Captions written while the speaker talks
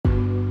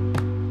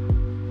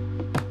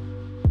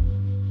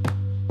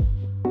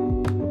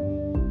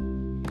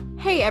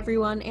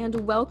everyone,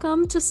 and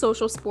welcome to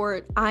Social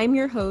Sport. I'm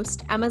your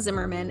host, Emma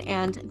Zimmerman,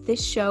 and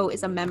this show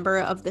is a member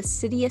of the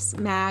Citius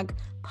Mag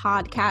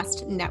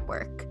podcast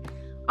network.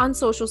 On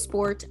Social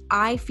Sport,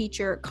 I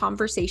feature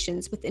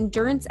conversations with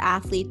endurance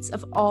athletes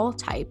of all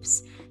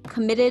types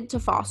committed to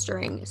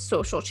fostering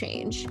social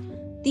change.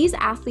 These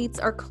athletes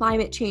are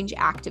climate change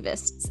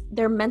activists,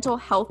 they're mental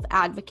health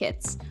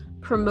advocates,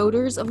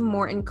 promoters of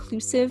more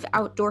inclusive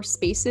outdoor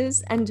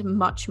spaces, and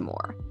much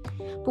more.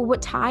 But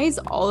what ties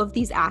all of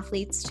these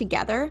athletes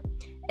together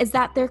is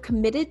that they're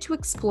committed to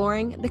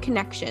exploring the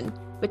connection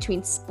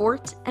between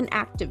sport and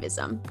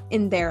activism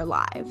in their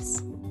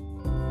lives.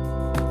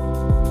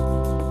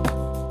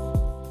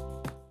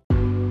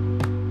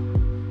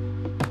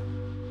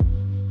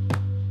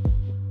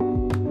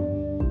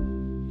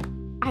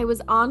 I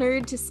was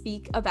honored to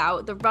speak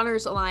about the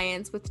Runners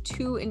Alliance with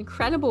two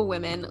incredible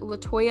women,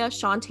 Latoya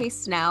Shante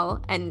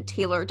Snell and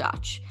Taylor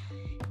Dutch.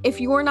 If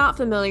you're not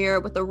familiar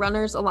with the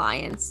Runners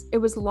Alliance, it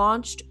was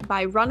launched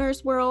by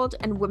Runner's World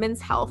and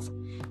Women's Health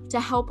to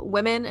help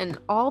women and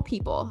all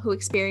people who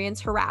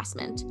experience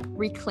harassment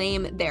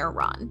reclaim their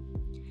run.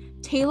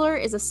 Taylor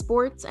is a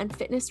sports and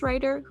fitness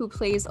writer who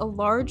plays a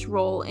large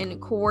role in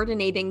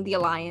coordinating the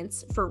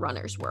Alliance for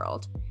Runner's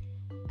World.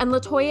 And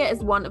Latoya is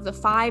one of the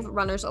 5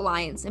 Runners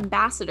Alliance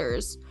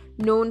ambassadors,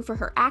 known for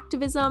her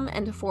activism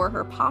and for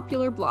her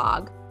popular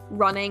blog,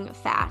 Running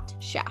Fat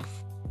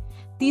Chef.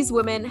 These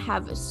women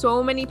have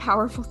so many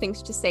powerful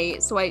things to say,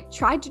 so I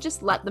tried to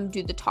just let them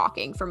do the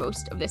talking for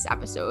most of this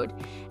episode,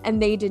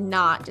 and they did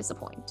not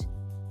disappoint.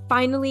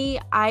 Finally,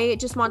 I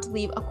just want to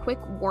leave a quick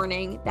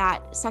warning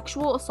that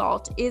sexual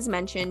assault is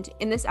mentioned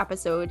in this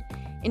episode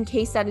in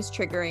case that is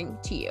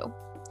triggering to you.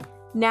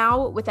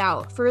 Now,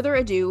 without further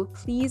ado,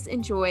 please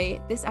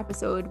enjoy this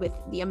episode with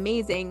the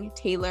amazing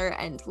Taylor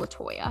and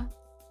Latoya.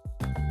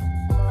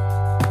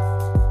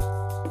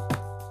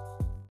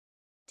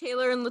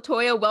 Taylor and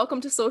Latoya,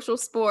 welcome to Social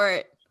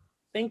Sport.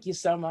 Thank you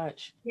so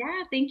much.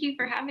 Yeah, thank you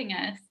for having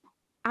us.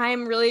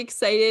 I'm really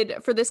excited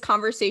for this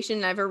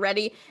conversation. I've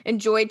already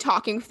enjoyed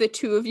talking with the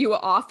two of you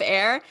off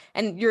air,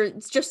 and you're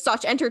just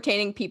such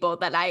entertaining people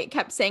that I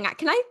kept saying,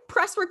 can I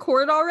press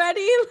record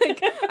already?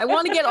 I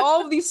want to get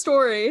all of these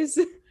stories.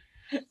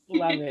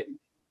 Love it.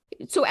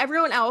 So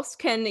everyone else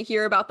can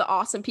hear about the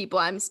awesome people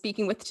I'm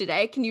speaking with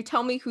today. Can you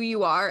tell me who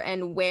you are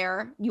and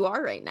where you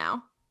are right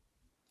now?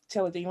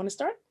 Taylor, do you want to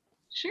start?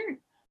 Sure.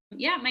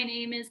 Yeah, my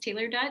name is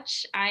Taylor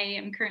Dutch. I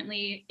am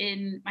currently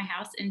in my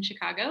house in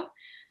Chicago.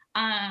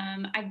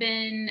 I've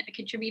been a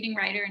contributing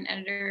writer and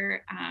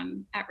editor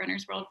at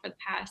Runner's World for the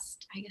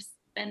past,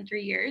 been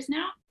 3 years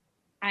now.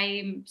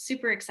 I'm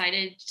super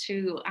excited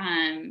to,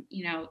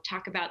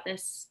 talk about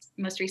this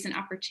most recent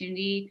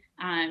opportunity,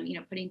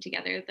 putting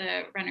together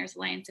the Runners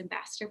Alliance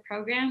Ambassador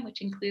Program,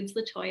 which includes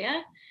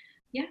Latoya.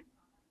 Yeah,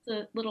 it's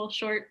a little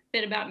short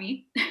bit about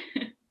me.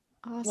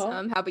 Awesome.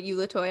 Well, how about you,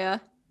 Latoya?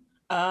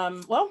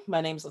 My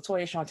name's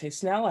Latoya Shante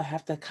Snell. I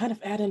have to kind of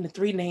add in the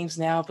 3 names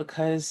now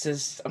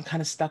because I'm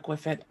kind of stuck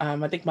with it.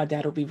 I think my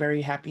dad will be very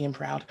happy and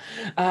proud.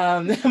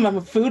 I'm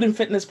a food and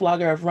fitness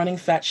blogger of Running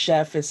Fat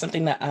Chef. Is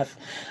something that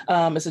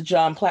it's a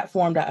job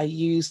platform that I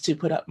use to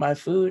put up my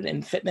food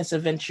and fitness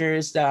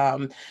adventures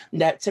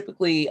that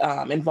typically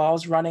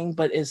involves running,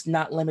 but is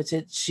not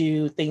limited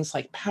to things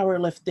like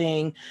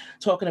powerlifting,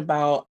 talking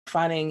about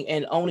finding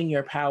and owning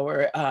your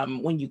power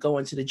when you go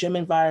into the gym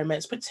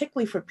environments,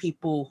 particularly for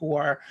people who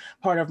are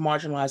part of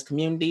marginalized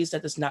communities.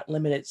 That is not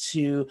limited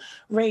to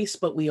race,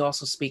 but we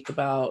also speak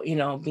about,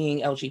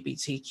 being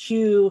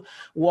LGBTQ,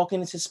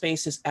 walking into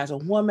spaces as a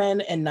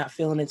woman and not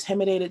feeling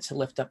intimidated to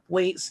lift up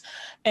weights.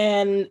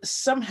 And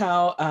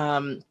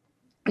somehow,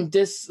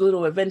 this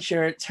little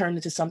adventure turned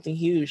into something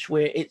huge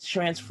where it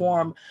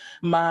transformed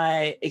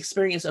my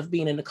experience of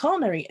being in the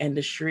culinary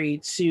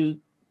industry to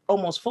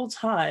almost full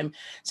time,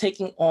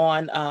 taking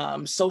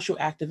on social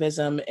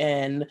activism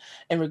in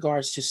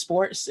regards to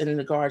sports, and in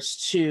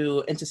regards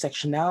to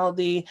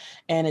intersectionality,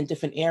 and in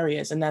different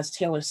areas. And as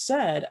Taylor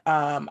said,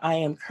 I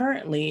am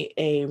currently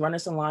a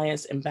Runners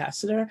Alliance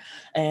ambassador,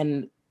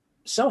 and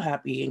so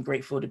happy and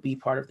grateful to be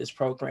part of this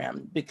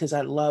program because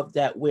I love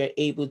that we're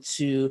able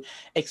to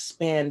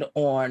expand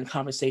on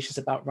conversations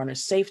about runner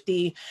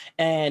safety,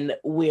 and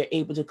we're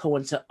able to go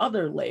into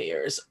other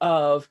layers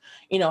of,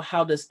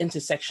 how does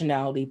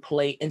intersectionality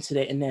play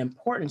into it and the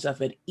importance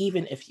of it,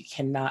 even if you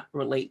cannot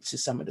relate to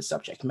some of the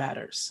subject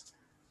matters.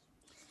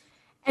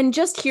 And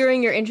just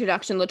hearing your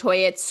introduction,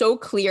 Latoya, it's so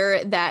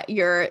clear that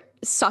you're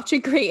such a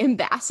great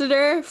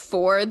ambassador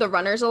for the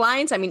Runners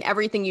Alliance. I mean,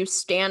 everything you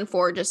stand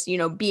for, just,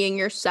 being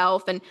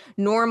yourself and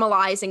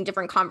normalizing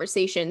different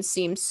conversations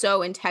seems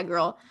so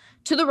integral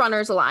to the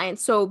Runners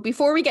Alliance. So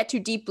before we get too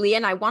deeply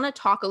in, I want to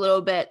talk a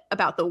little bit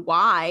about the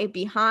why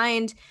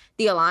behind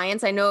the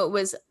Alliance. I know it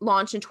was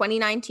launched in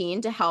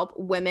 2019 to help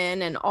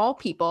women and all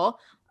people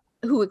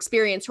who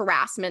experience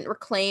harassment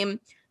reclaim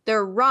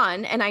their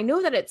run. And I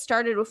know that it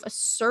started with a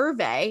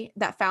survey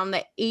that found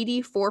that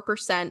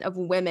 84% of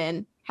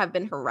women have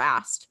been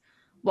harassed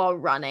while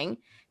running.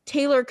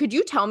 Taylor, could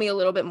you tell me a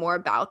little bit more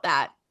about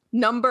that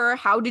number?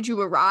 How did you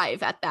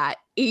arrive at that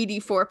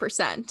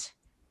 84%?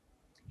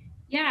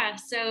 Yeah,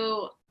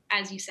 so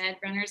as you said,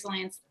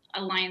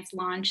 Alliance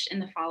launched in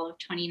the fall of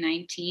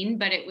 2019,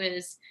 but it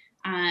was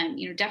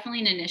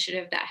definitely an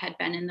initiative that had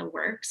been in the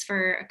works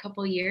for a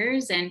couple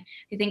years. And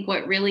I think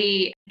what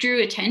really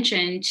drew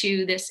attention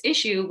to this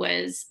issue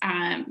was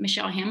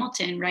Michelle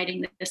Hamilton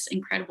writing this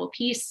incredible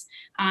piece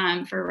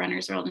for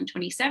Runner's World in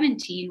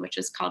 2017, which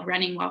was called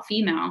Running While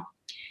Female.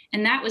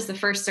 And that was the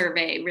first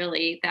survey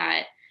really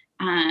that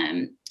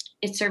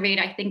it surveyed,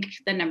 I think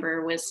the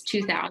number was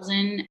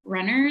 2,000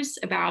 runners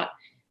about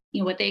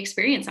what they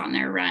experience on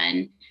their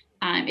run,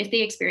 if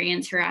they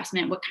experience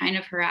harassment, what kind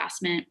of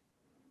harassment.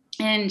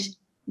 And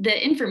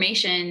the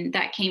information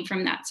that came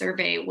from that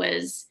survey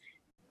was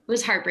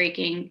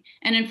heartbreaking,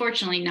 and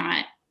unfortunately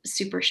not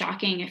super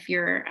shocking if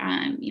you're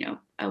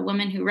a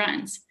woman who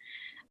runs.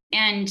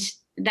 And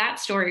that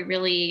story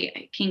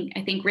really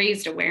I think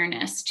raised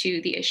awareness to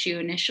the issue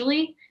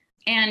initially.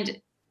 And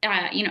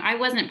I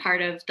wasn't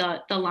part of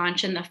the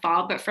launch in the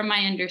fall, but from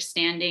my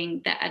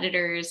understanding, the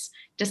editors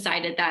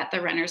decided that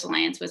the Runners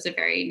Alliance was a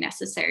very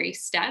necessary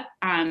step.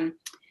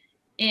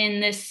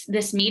 In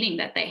this meeting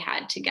that they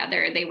had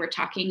together, they were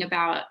talking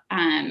about,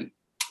 I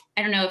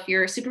don't know if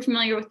you're super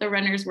familiar with the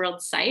Runners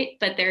World site,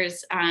 but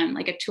there's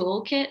like a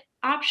toolkit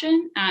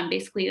option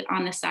basically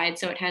on the side.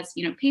 So it has,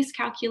 pace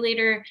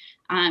calculator,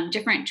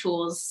 different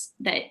tools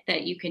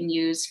that you can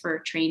use for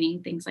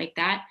training, things like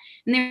that.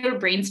 And they were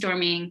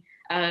brainstorming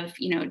of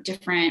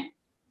different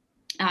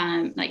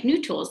like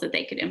new tools that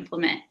they could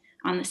implement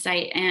on the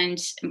site. And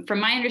from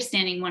my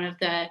understanding, one of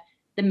the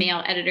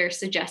male editors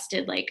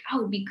suggested like,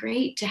 oh, it'd be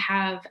great to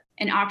have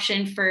an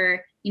option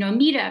for a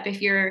meetup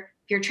if you're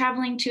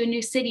traveling to a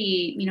new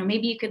city,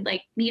 maybe you could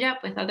like meet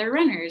up with other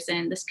runners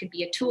and this could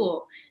be a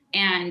tool.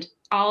 And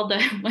all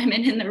the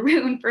women in the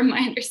room, from my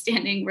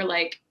understanding, were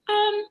like,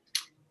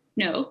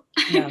 no,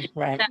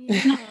 right.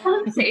 That's not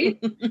safe.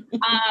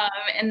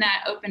 And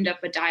that opened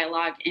up a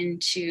dialogue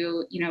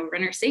into,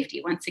 runner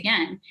safety once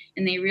again.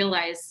 And they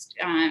realized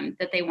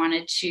that they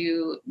wanted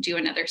to do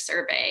another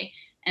survey.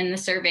 And the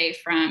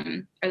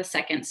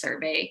second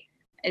survey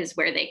is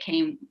where they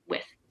came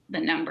with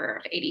the number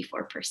of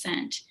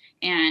 84%.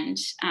 And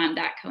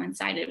that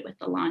coincided with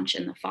the launch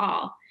in the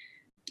fall.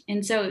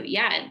 And so,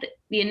 yeah,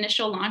 the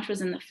initial launch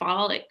was in the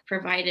fall. It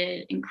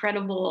provided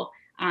incredible,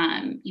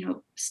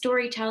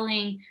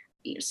 storytelling,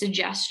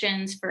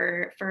 suggestions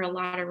for a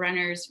lot of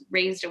runners,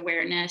 raised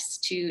awareness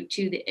to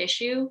the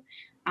issue.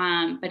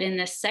 But in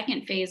the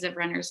second phase of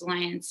Runners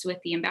Alliance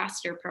with the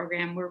Ambassador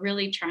Program, we're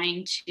really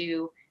trying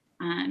to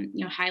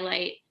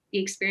highlight the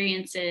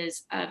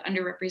experiences of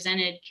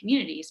underrepresented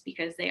communities,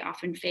 because they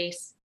often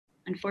face,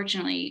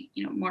 unfortunately,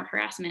 more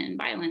harassment and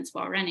violence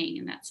while running.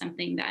 And that's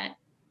something that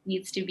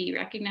needs to be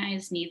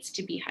recognized, needs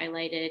to be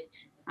highlighted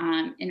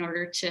in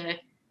order to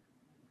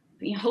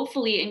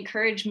hopefully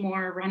encourage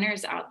more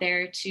runners out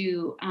there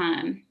to,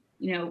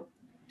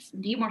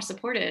 be more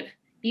supportive,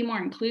 be more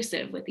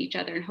inclusive with each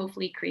other, and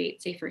hopefully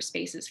create safer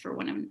spaces for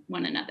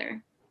one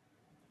another.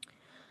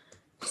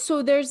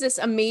 So there's this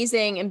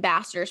amazing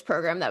ambassadors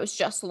program that was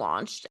just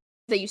launched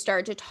that you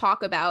started to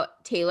talk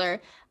about, Taylor,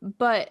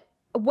 but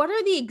what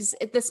are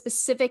the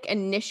specific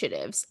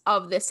initiatives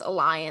of this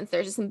alliance?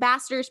 There's this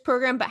ambassadors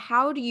program, but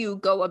how do you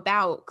go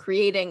about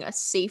creating a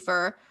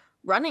safer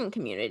running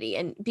community?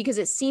 And because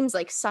it seems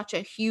like such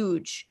a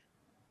huge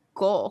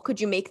goal, could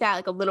you make that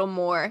like a little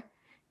more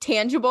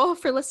tangible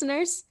for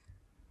listeners?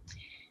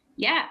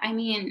 Yeah, I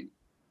mean,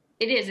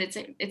 it is.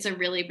 It's a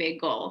really big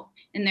goal.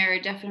 And there are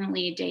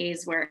definitely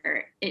days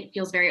where it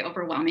feels very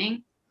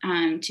overwhelming,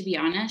 to be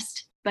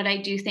honest. But I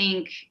do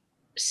think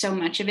so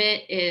much of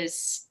it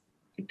is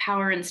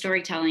power in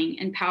storytelling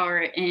and power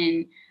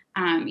in,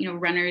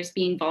 runners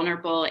being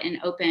vulnerable and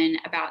open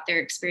about their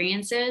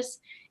experiences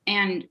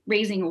and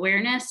raising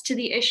awareness to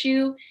the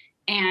issue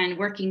and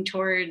working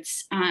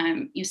towards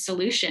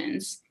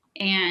solutions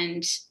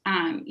and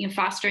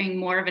fostering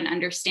more of an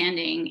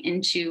understanding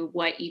into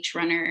what each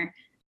runner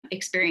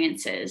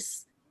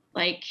experiences.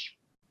 Like,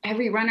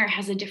 every runner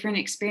has a different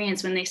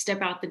experience when they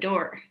step out the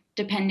door,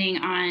 depending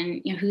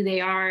on who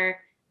they are,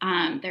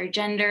 their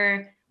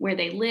gender, where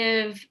they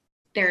live,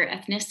 their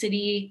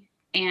ethnicity.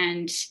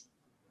 And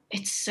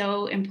it's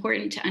so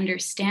important to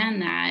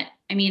understand that.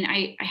 I mean,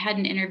 I had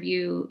an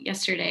interview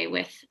yesterday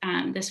with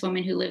this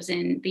woman who lives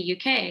in the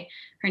UK.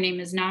 Her name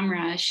is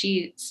Namra.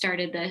 She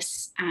started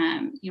this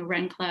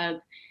run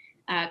club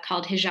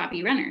called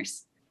Hijabi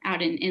Runners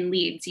out in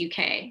Leeds,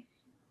 UK.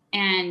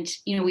 And,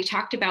 we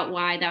talked about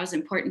why that was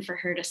important for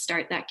her to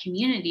start that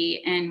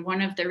community. And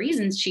one of the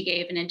reasons she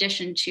gave, in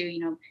addition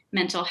to,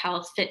 mental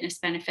health, fitness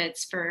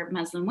benefits for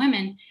Muslim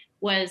women,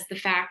 was the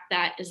fact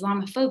that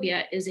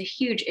Islamophobia is a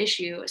huge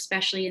issue,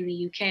 especially in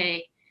the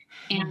UK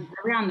and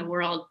around the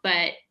world.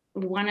 But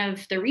one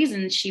of the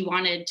reasons she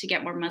wanted to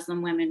get more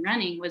Muslim women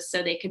running was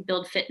so they could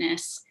build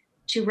fitness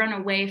to run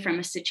away from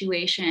a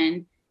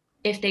situation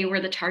if they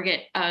were the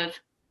target of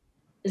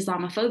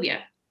Islamophobia.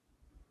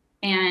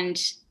 And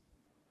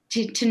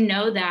to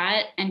know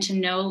that, and to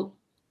know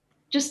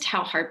just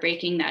how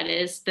heartbreaking that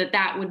is,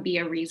 that would be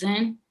a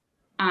reason,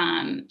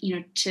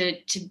 to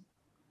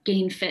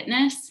gain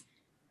fitness,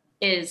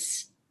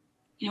 is,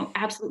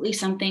 absolutely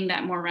something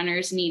that more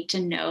runners need to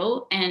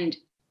know and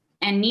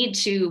need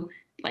to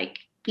like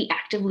be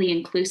actively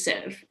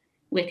inclusive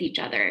with each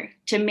other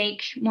to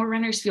make more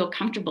runners feel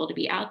comfortable to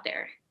be out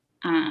there.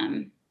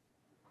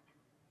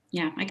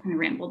 Yeah, I kind of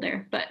rambled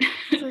there, but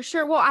For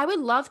sure. Well, I would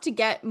love to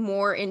get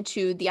more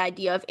into the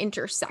idea of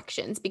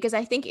intersections because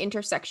I think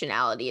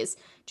intersectionality is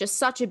just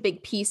such a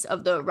big piece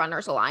of the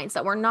Runners Alliance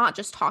that we're not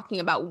just talking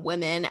about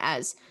women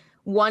as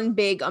one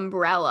big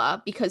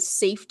umbrella because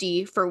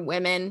safety for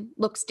women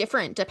looks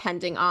different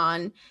depending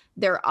on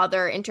their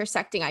other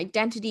intersecting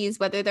identities,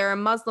 whether they're a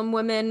Muslim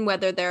woman,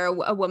 whether they're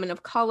a woman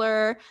of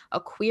color, a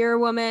queer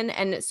woman.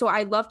 And so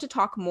I'd love to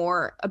talk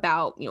more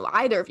about,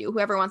 either of you,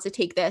 whoever wants to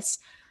take this,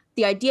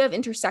 the idea of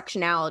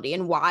intersectionality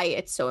and why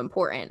it's so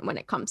important when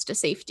it comes to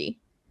safety.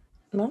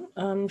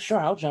 Well, sure,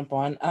 I'll jump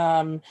on.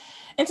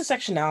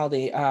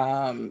 Intersectionality,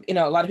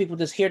 a lot of people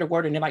just hear the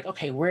word and they're like,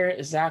 okay, where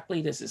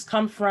exactly does this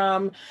come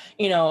from?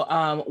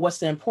 What's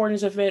the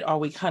importance of it? Are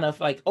we kind of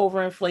like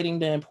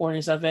overinflating the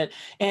importance of it?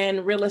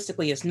 And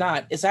realistically, it's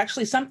not. It's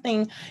actually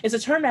it's a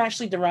term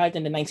actually derived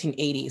in the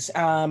 1980s,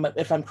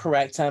 if I'm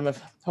correct.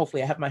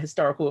 Hopefully I have my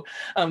historical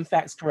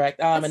facts correct.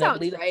 That And I sounds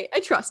believe right. I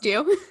trust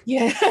you.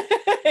 yeah,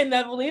 and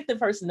I believe the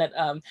person that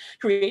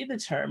created the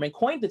term and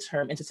coined the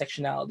term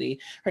intersectionality,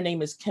 her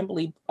name is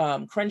Kimberly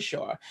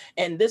Crenshaw,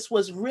 and this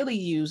was really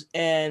used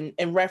in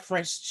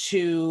reference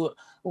to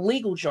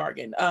legal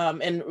jargon,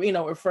 and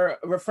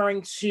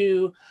referring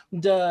to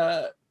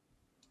the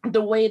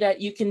way that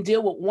you can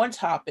deal with one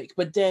topic,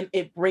 but then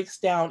it breaks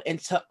down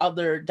into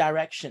other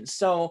directions.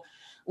 So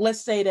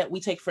let's say that we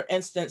take, for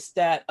instance,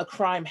 that a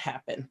crime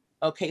happened.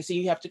 Okay, so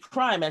you have the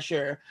crime as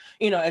your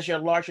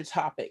larger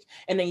topic.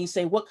 And then you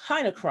say, what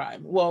kind of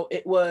crime? Well,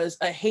 it was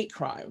a hate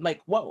crime.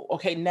 Like, whoa,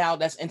 okay, now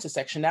that's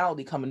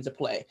intersectionality coming into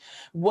play.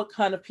 What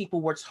kind of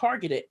people were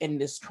targeted in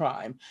this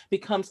crime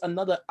becomes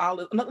another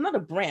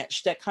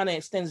branch that kind of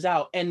extends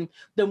out. And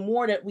the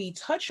more that we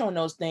touch on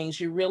those things,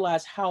 you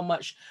realize how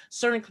much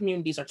certain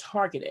communities are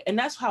targeted. And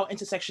that's how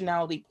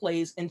intersectionality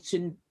plays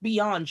into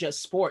beyond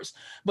just sports,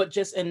 but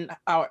just in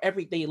our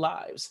everyday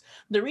lives.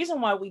 The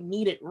reason why we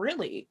need it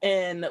really,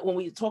 and when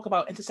we talk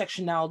about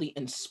intersectionality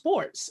in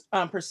sports,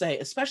 per se,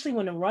 especially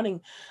when in running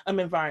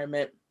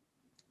environment,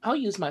 I'll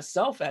use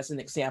myself as an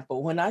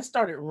example. When I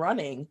started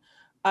running,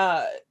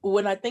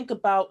 when I think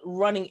about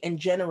running in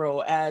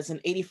general as an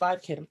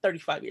 85 kid, I'm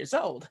 35 years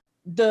old.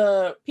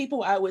 The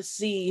people I would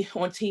see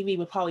on TV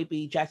would probably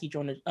be Jackie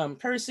Jordan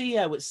Kersey.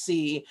 I would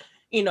see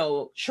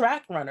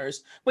track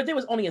runners, but there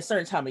was only a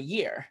certain time of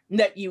year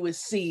that you would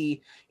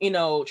see,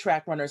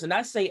 track runners. And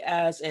I say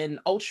as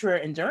an ultra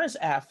endurance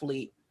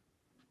athlete,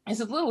 it's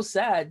a little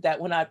sad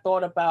that when I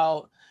thought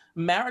about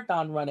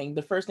marathon running,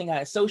 the first thing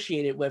I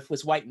associated with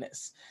was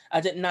whiteness.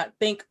 I did not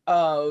think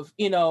of,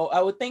 I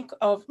would think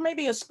of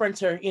maybe a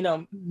sprinter,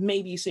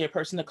 maybe you see a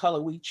person of color,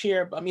 we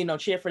cheer,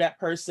 cheer for that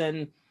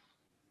person,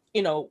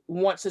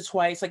 once or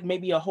twice, like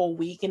maybe a whole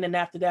week. And then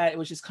after that, it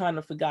was just kind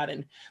of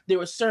forgotten. There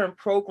were certain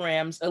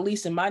programs, at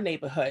least in my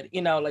neighborhood,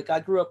 like I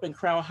grew up in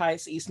Crown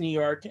Heights, East New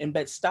York, and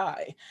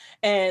Bed-Stuy.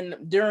 And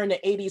during the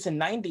 80s and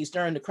 90s,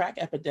 during the crack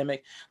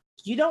epidemic,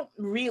 you don't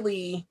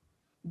really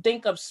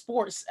think of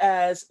sports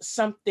as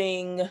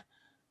something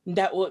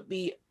that would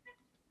be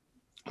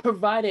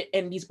provided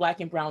in these Black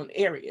and brown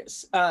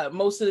areas.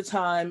 Most of the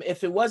time,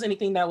 if it was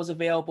anything that was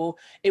available,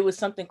 it was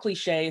something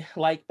cliche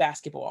like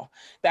basketball.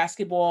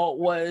 Basketball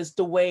was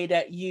the way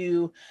that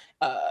you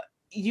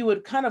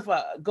would kind of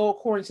go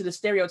according to the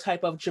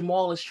stereotype of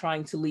Jamal is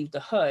trying to leave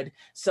the hood.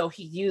 So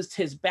he used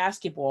his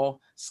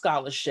basketball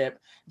scholarship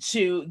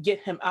to get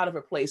him out of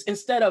a place.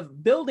 Instead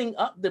of building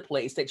up the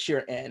place that you're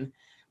in,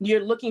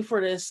 you're looking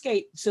for the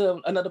escape to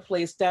another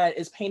place that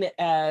is painted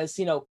as,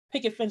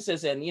 picket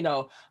fences and,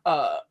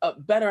 a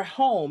better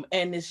home.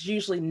 And it's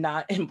usually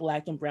not in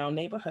Black and brown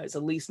neighborhoods,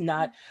 at least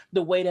not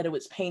the way that it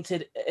was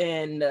painted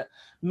in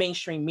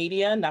mainstream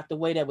media, not the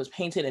way that it was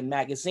painted in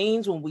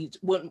magazines. When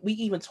we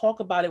even talk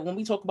about it, when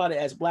we talk about it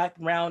as Black,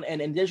 brown,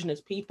 and indigenous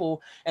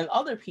people and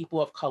other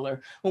people of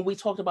color, when we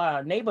talked about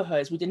our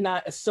neighborhoods, we did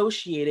not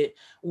associate it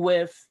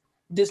with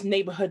this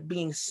neighborhood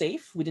being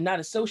safe. We did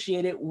not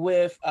associate it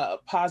with a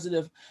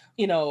positive,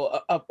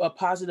 a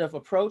positive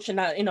approach. And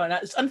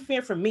it's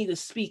unfair for me to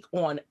speak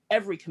on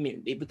every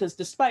community because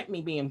despite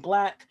me being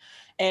Black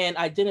and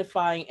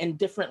identifying in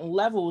different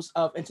levels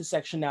of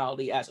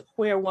intersectionality as a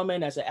queer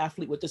woman, as an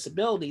athlete with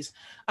disabilities,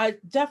 I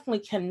definitely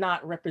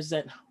cannot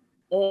represent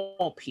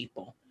all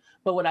people.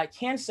 But what I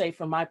can say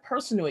from my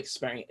personal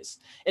experience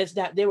is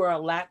that there were a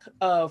lack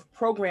of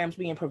programs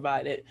being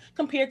provided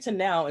compared to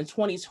now in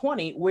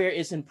 2020, where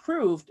it's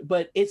improved,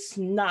 but it's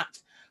not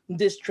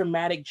this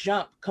dramatic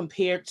jump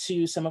compared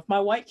to some of my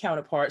white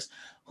counterparts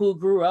who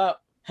grew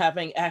up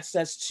having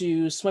access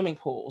to swimming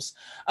pools,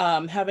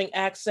 having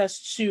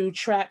access to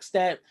tracks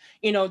that,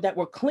 that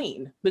were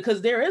clean,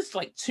 because there is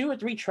like 2 or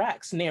 3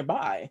 tracks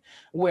nearby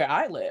where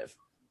I live.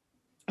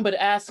 But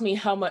ask me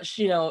how much,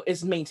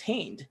 is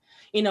maintained.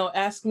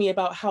 Ask me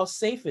about how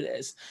safe it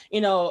is.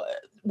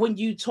 When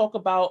you talk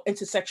about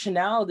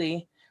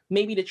intersectionality,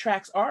 maybe the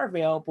tracks are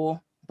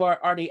available, but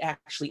are they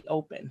actually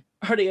open?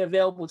 Are they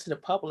available to the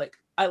public?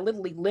 I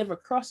literally live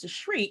across the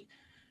street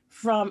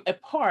from a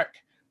park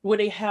where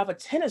they have a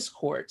tennis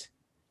court,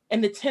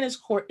 and the tennis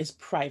court is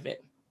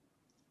private.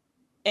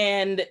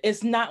 And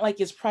it's not like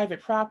it's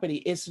private property,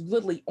 it's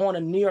literally on a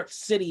New York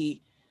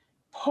City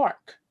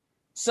park.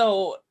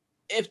 So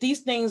if these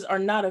things are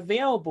not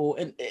available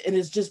and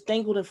it's just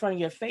dangled in front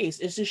of your face,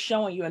 it's just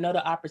showing you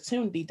another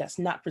opportunity that's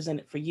not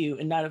presented for you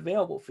and not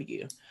available for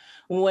you.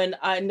 When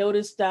I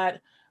noticed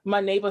that my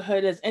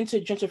neighborhood has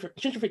entered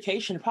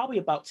gentrification probably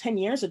about 10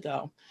 years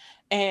ago,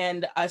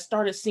 and I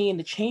started seeing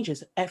the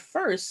changes. At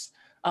first,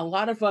 a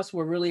lot of us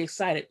were really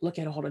excited. Look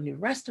at all the new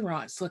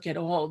restaurants, look at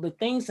all the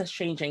things that's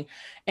changing.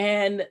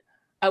 And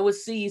I would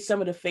see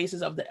some of the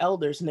faces of the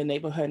elders in the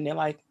neighborhood, and they're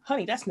like,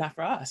 honey, that's not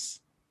for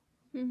us.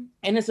 Mm.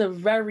 And it's a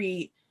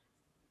very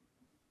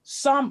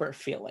somber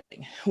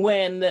feeling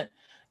when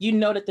you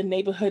know that the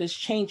neighborhood is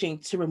changing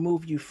to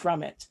remove you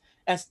from it,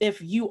 as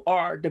if you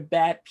are the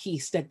bad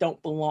piece that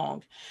don't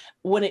belong.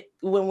 When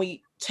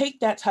we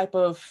take that type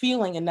of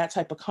feeling and that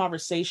type of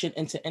conversation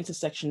into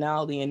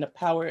intersectionality and the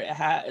power it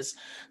has,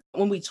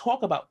 when we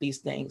talk about these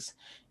things,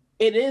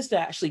 it is to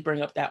actually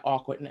bring up that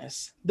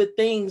awkwardness, the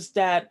things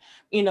that,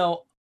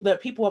 the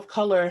people of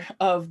color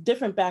of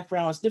different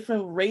backgrounds,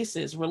 different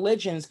races,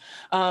 religions,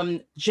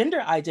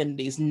 gender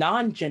identities,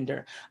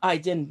 non-gender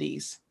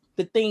identities,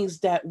 the things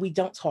that we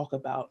don't talk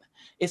about.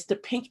 It's the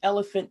pink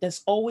elephant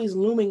that's always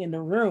looming in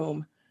the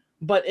room.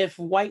 But if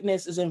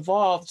whiteness is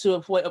involved to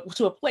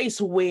a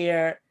place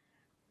where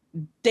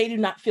they do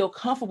not feel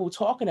comfortable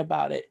talking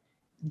about it,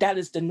 that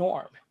is the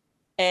norm.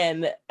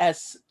 And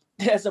as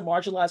a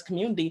marginalized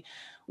community,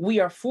 we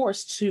are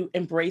forced to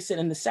embrace it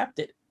and accept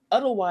it.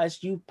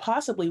 Otherwise, you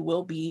possibly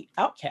will be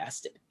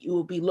outcasted. You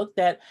will be looked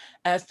at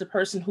as the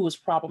person who is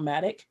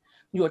problematic.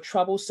 You are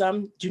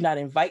troublesome. Do not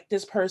invite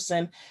this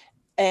person.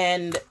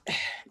 And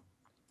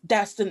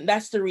that's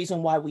the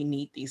reason why we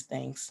need these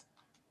things.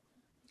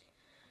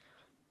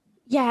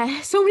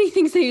 Yeah, so many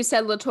things that you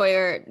said,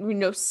 Latoya,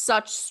 are,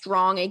 such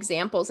strong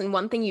examples. And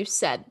one thing you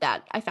said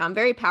that I found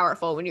very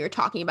powerful when you were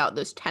talking about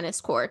those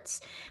tennis courts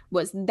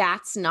was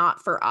that's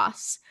not for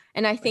us.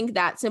 And I think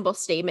that simple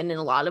statement in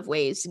a lot of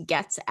ways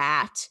gets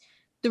at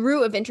the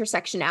root of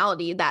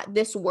intersectionality, that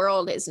this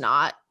world is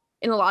not,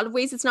 in a lot of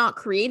ways, it's not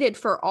created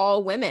for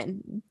all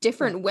women.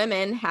 Different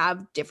women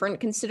have different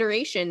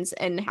considerations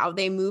and how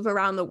they move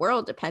around the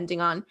world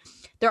depending on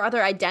their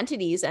other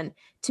identities. And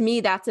to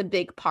me, that's a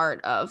big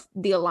part of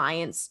the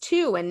Alliance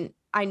too. And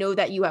I know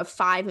that you have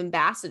 5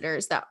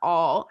 ambassadors that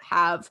all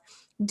have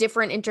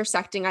different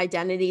intersecting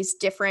identities,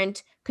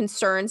 different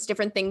concerns,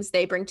 different things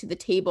they bring to the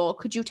table.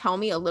 Could you tell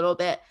me a little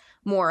bit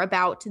more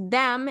about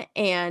them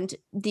and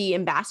the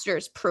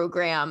ambassadors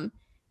program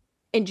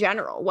in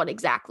general, what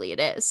exactly it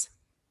is?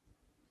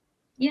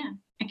 Yeah,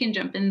 I can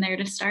jump in there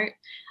to start.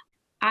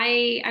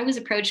 I was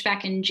approached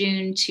back in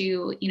June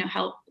to,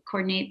 help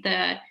coordinate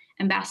the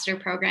ambassador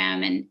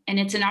program. And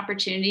it's an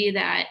opportunity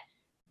that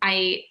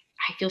I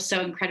feel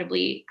so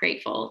incredibly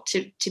grateful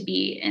to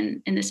be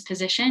in this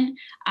position.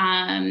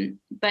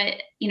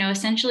 But,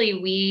 essentially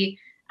we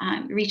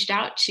reached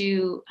out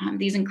to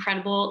these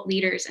incredible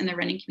leaders in the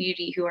running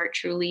community who are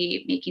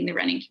truly making the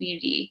running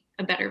community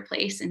a better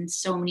place in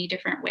so many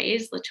different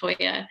ways,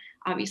 Latoya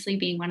obviously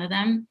being one of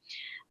them.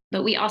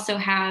 But we also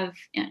have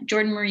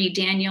Jordan Marie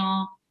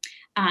Daniel,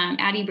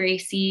 Addie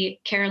Bracy,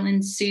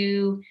 Carolyn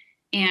Sue,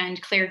 and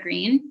Claire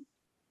Green,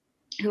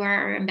 who are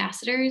our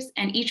ambassadors.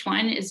 And each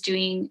one is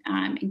doing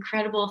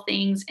incredible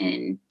things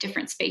in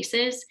different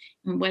spaces,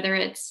 whether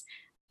it's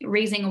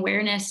raising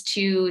awareness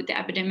to the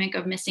epidemic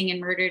of missing and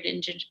murdered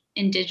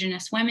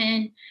Indigenous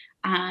women,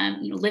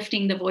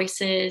 lifting the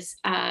voices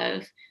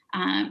of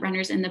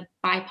runners in the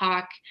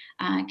BIPOC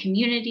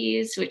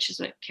communities, which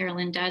is what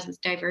Carolyn does with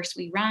Diverse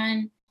We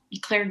Run.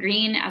 Claire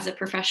Green, as a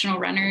professional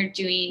runner,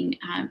 doing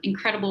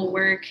incredible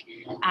work,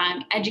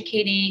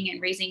 educating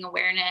and raising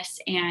awareness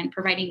and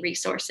providing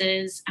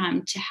resources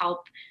to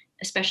help,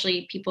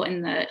 especially people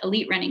in the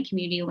elite running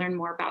community, learn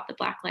more about the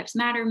Black Lives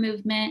Matter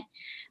movement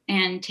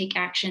and take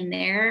action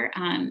there.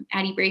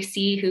 Addie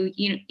Bracy, who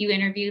you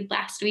interviewed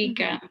last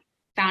week,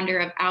 founder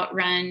of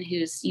Outrun,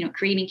 who's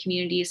creating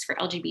communities for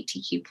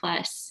LGBTQ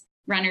plus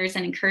runners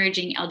and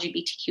encouraging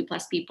LGBTQ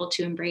plus people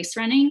to embrace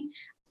running.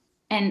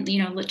 And,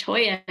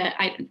 Latoya,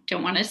 I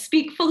don't want to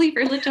speak fully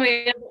for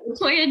Latoya, but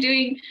Latoya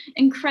doing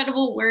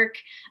incredible work,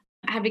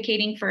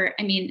 advocating for,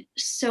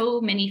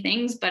 so many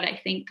things. But I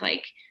think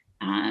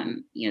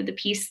the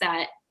piece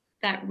that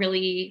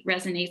really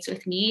resonates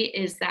with me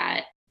is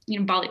that,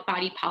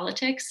 body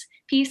politics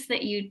piece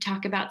that you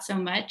talk about so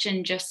much,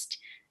 and just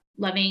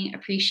loving,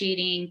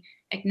 appreciating,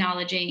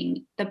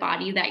 acknowledging the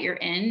body that you're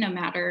in, no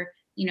matter,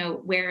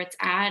 where it's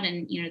at,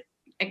 and,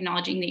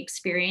 acknowledging the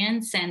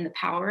experience and the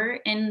power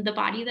in the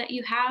body that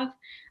you have.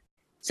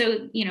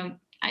 So,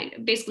 I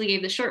basically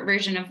gave the short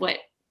version of what,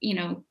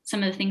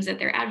 some of the things that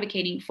they're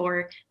advocating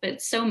for,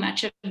 but so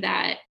much of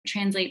that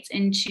translates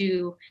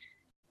into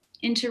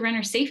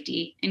runner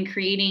safety and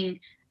creating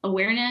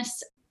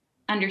awareness,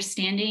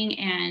 understanding,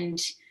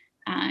 and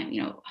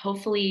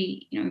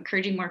hopefully,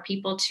 encouraging more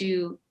people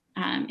to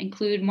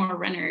include more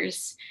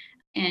runners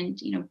and,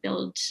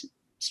 build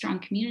strong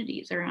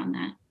communities around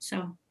that.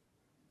 So.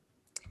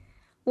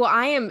 Well,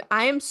 I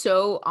am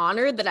so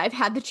honored that I've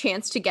had the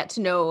chance to get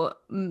to know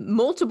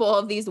multiple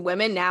of these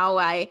women. Now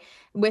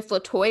with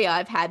Latoya,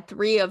 I've had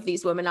 3 of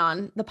these women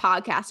on the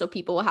podcast, so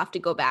people will have to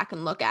go back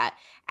and look at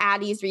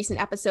Addie's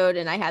recent episode.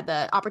 And I had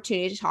the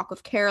opportunity to talk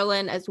with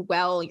Carolyn as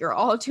well. You're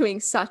all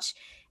doing such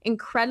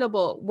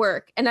incredible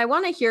work. And I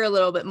want to hear a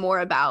little bit more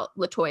about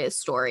Latoya's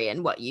story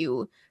and what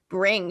you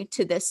bring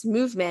to this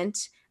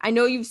movement. I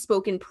know you've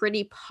spoken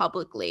pretty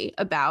publicly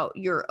about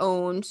your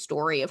own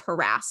story of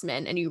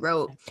harassment, and you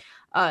wrote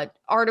an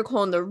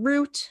article in The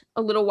Root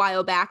a little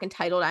while back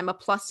entitled "I'm a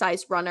plus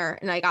size runner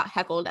and I got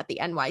heckled at the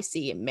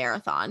NYC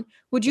marathon."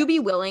 Would you be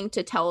willing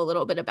to tell a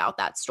little bit about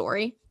that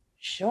story?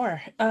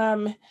 Sure.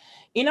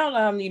 You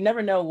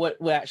never know what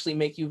will actually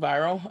make you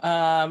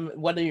viral,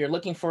 whether you're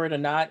looking for it or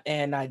not.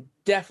 And I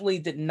definitely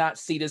did not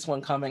see this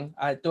one coming.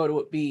 I thought it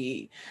would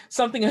be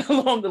something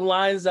along the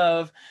lines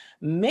of,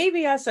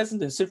 maybe I said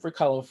something super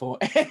colorful.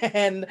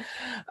 And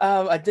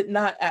I did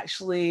not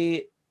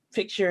actually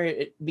picture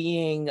it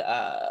being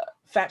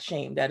fat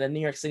shamed at a New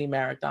York City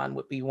marathon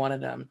would be one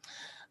of them.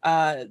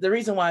 The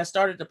reason why I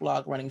started the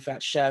blog Running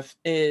Fat Chef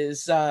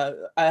is I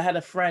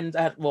had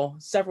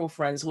several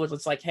friends who was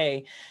just like,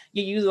 hey,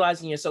 you're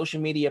utilizing your social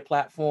media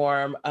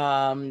platform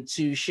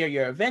to share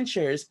your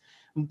adventures,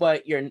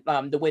 but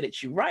the way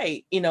that you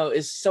write,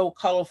 is so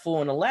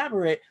colorful and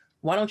elaborate.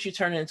 Why don't you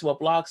turn it into a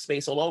blog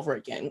space all over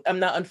again? I'm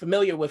not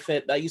unfamiliar with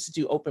it. I used to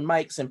do open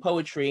mics and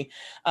poetry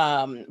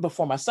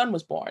before my son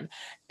was born.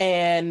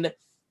 And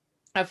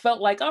I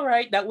felt like, all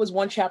right, that was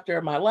one chapter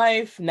of my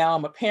life. Now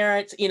I'm a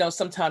parent.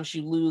 Sometimes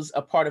you lose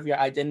a part of your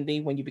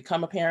identity when you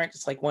become a parent.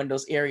 It's like one of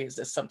those areas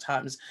that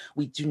sometimes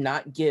we do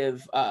not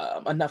give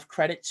enough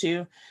credit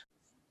to.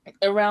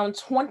 In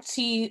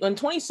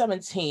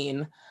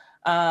 2017,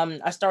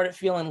 I started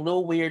feeling a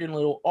little weird and a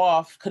little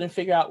off, couldn't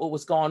figure out what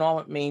was going on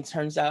with me.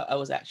 Turns out I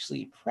was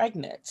actually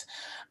pregnant.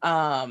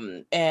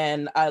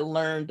 And I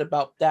learned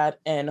about that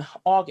in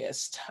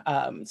August.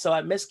 So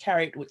I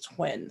miscarried with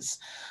twins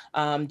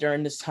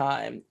during this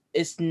time.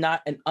 It's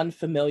not an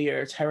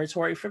unfamiliar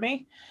territory for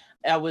me.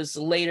 I was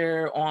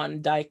later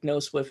on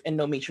diagnosed with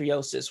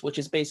endometriosis, which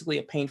is basically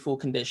a painful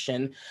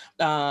condition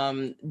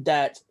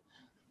that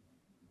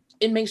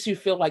it makes you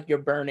feel like you're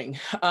burning.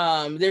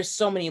 There's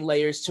so many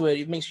layers to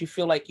it. It makes you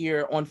feel like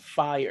you're on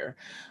fire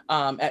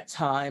at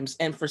times.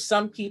 And for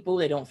some people,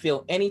 they don't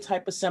feel any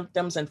type of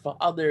symptoms. And for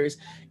others,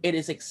 it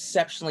is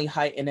exceptionally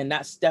heightened. And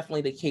that's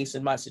definitely the case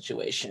in my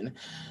situation.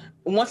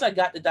 Once I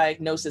got the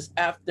diagnosis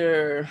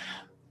after,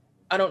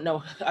 I don't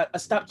know, I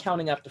stopped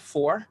counting after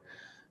 4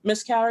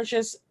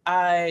 miscarriages.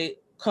 I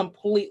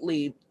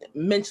completely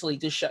mentally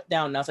just shut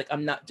down. And I was like,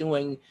 I'm not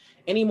doing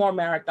any more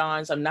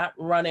marathons. I'm not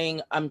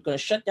running. I'm going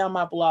to shut down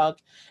my blog.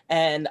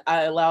 And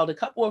I allowed a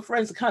couple of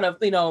friends to kind of,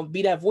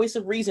 be that voice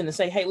of reason and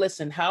say, hey,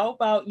 listen, how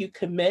about you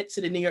commit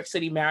to the New York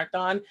City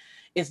Marathon?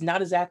 It's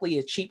not exactly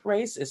a cheap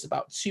race. It's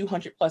about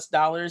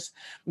 $200+.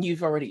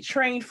 You've already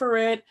trained for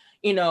it.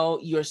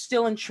 You're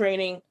still in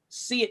training.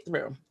 See it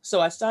through.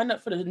 So I signed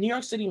up for the New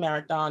York City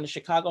Marathon, the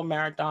Chicago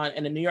Marathon,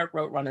 and the New York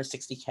Road Runner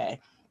 60K.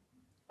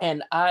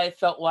 And I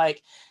felt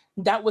like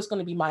that was going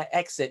to be my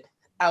exit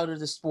out of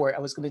the sport. I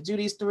was going to do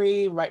these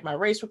 3, write my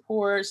race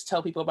reports,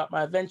 tell people about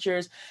my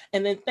adventures,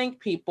 and then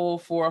thank people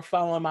for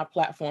following my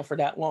platform for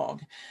that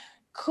long.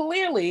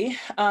 Clearly,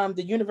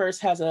 the universe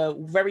has a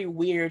very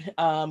weird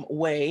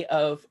way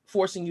of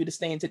forcing you to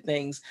stay into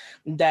things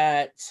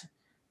that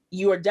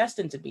you are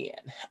destined to be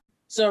in.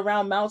 So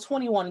around mile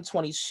 21 and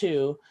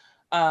 22,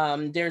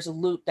 there's a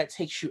loop that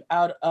takes you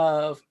out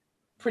of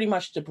pretty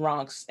much the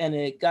Bronx, and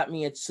it got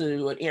me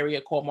into an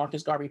area called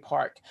Marcus Garvey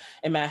Park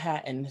in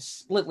Manhattan.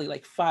 It's literally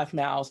like 5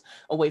 miles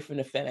away from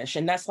the finish.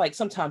 And that's like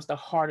sometimes the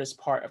hardest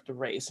part of the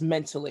race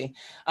mentally.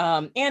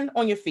 And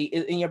on your feet,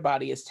 in your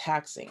body, is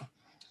taxing.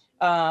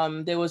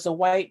 There was a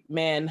white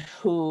man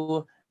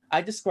who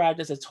I described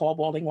as a tall,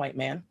 balding white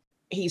man.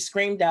 He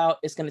screamed out,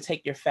 "It's going to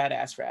take your fat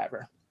ass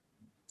forever."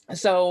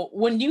 So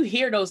when you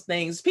hear those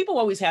things, people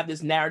always have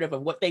this narrative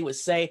of what they would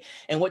say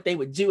and what they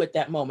would do at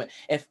that moment.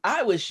 If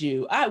I was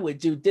you, I would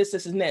do this,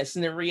 this, and this.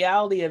 And the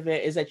reality of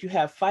it is that you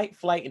have fight,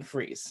 flight, and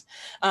freeze.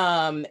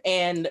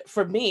 And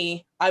for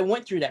me, I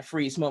went through that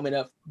freeze moment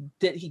of,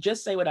 did he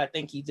just say what I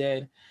think he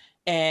did?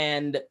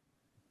 And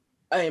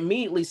I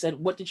immediately said,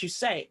 "What did you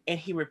say?" And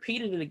he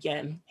repeated it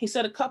again. He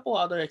said a couple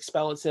other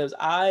expletives.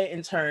 I,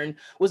 in turn,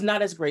 was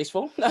not as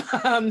graceful. These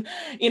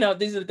are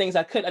the things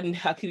I could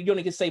you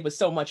only could say but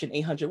so much in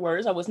 800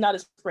 words. I was not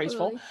as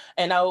graceful. Really?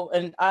 And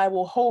I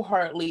will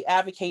wholeheartedly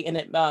advocate in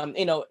it,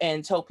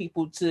 and tell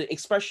people to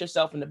express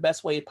yourself in the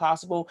best way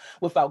possible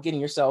without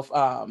getting yourself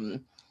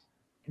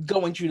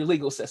going through the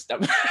legal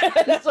system.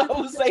 That's why I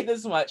will say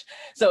this much.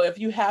 So if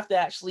you have to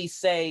actually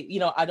say,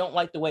 I don't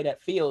like the way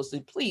that feels,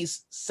 then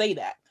please say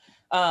that.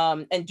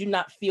 and do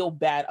not feel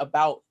bad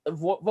about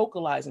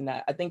vocalizing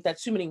that. I think that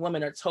too many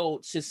women are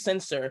told to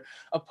censor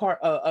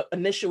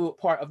initial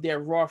part of their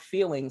raw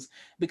feelings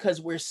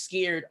because we're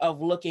scared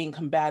of looking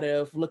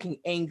combative, looking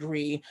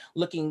angry,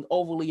 looking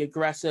overly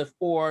aggressive,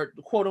 or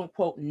quote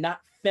unquote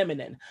not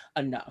feminine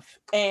enough.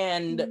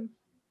 And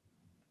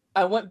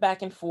I went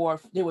back and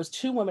forth. There was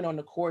two women on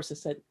the course that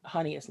said,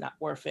 honey, it's not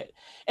worth it.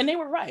 And they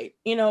were right,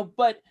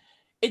 but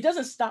it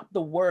doesn't stop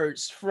the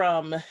words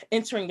from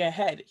entering their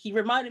head. He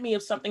reminded me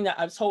of something that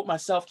I've told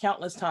myself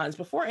countless times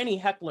before any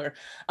heckler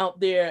out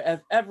there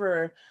have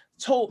ever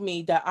told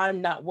me that I'm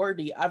not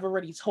worthy. I've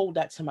already told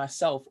that to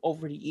myself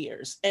over the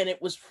years. And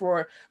it was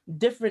for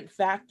different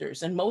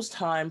factors. And most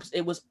times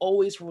it was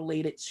always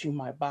related to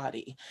my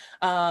body.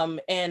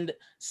 And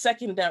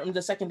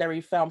the secondary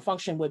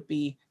function would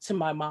be to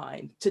my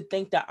mind, to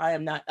think that I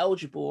am not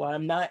eligible.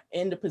 I'm not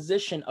in the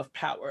position of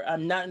power.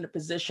 I'm not in the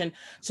position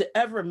to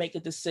ever make a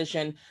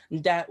decision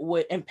that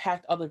would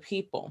impact other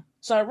people.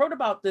 So I wrote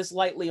about this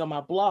lightly on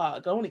my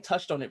blog. I only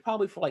touched on it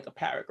probably for like a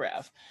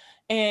paragraph.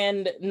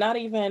 And not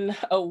even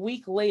a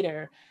week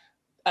later,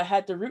 I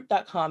had the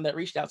Root.com that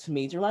reached out to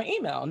me through my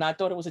email. And I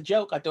thought it was a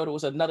joke. I thought it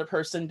was another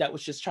person that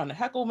was just trying to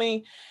heckle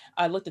me.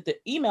 I looked at the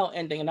email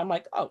ending and I'm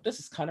like, oh, this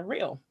is kind of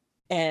real.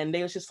 And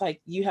they was just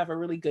like, you have a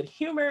really good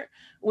humor.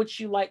 Would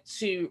you like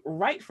to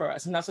write for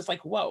us? And I was just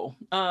like, whoa.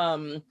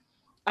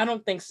 I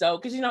don't think so.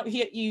 Because,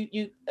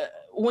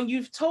 when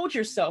you've told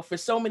yourself for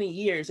so many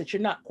years that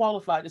you're not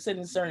qualified to sit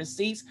in certain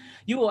seats,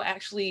 you will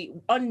actually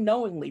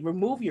unknowingly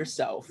remove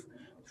yourself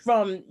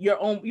from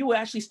your own, you will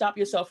actually stop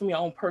yourself from your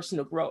own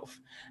personal growth.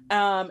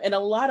 And a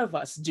lot of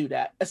us do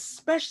that,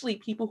 especially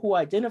people who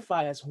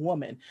identify as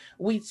women.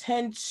 We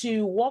tend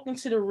to walk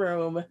into the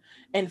room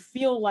and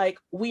feel like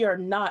we are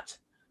not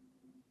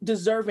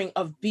deserving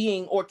of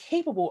being or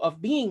capable of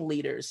being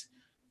leaders,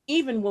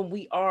 even when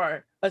we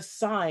are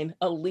assigned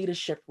a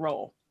leadership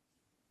role.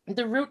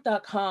 The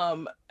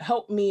Root.com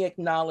helped me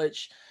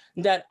acknowledge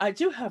that I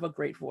do have a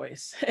great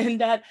voice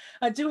and that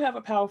I do have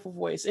a powerful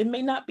voice. It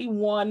may not be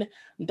one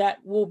that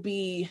will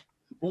be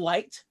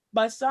liked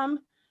by some,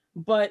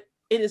 but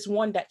it is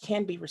one that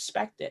can be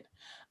respected.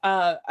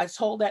 I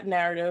told that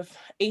narrative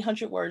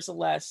 800 words or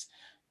less,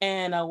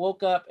 and I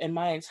woke up and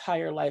my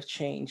entire life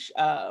changed.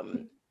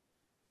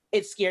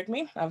 It scared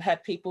me. I've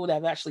had people that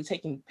have actually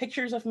taken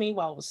pictures of me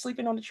while I was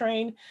sleeping on the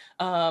train,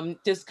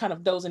 just kind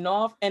of dozing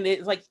off. And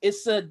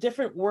it's a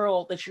different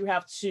world that you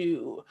have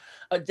to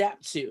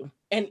adapt to.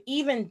 And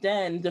even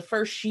then, the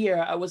first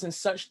year, I was in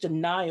such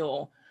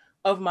denial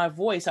of my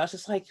voice. I was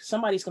just like,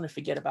 somebody's going to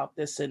forget about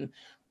this in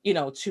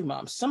 2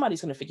 months.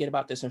 Somebody's going to forget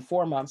about this in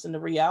 4 months. And the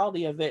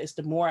reality of it is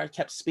the more I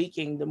kept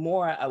speaking, the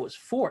more I was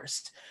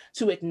forced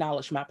to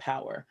acknowledge my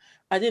power.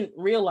 I didn't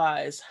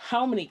realize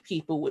how many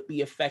people would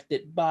be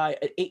affected by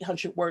an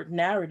 800-word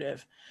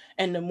narrative.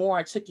 And the more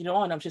I took it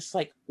on, I'm just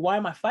like, why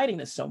am I fighting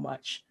this so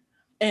much?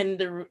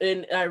 And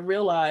I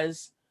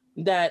realized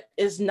that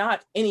it's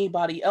not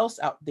anybody else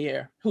out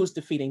there who's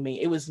defeating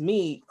me. It was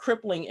me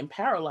crippling and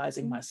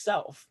paralyzing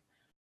myself.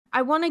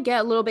 I want to get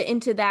a little bit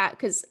into that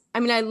because,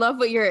 I love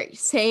what you're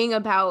saying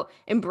about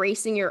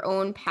embracing your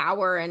own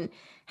power and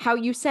how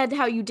you said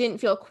how you didn't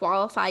feel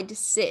qualified to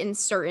sit in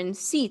certain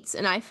seats.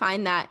 And I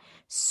find that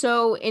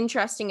so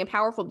interesting and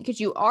powerful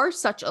because you are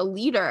such a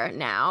leader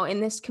now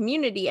in this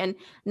community. And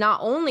not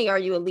only are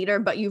you a leader,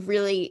 but you've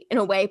really, in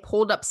a way,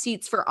 pulled up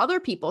seats for other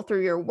people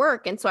through your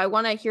work. And so I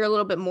want to hear a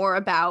little bit more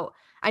about,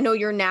 I know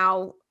you're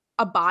now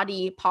a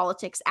body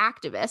politics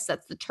activist.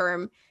 That's the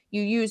term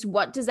you use.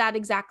 What does that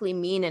exactly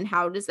mean and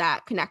how does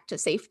that connect to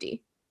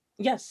safety?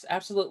 Yes,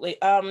 absolutely.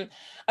 I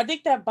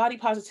think that body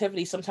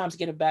positivity sometimes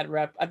get a bad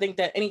rep. I think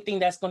that anything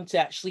that's going to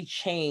actually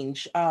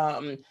change,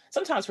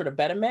 sometimes for the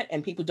betterment,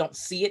 and people don't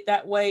see it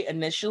that way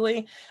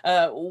initially,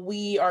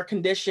 we are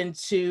conditioned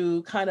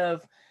to kind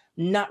of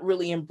not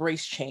really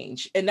embrace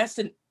change. And that's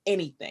in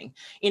anything,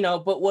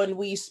 but when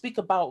we speak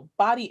about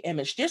body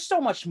image, there's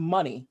so much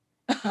money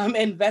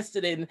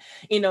invested in,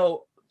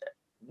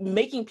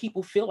 making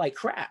people feel like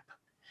crap.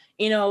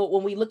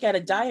 When we look at a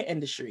diet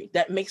industry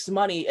that makes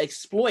money,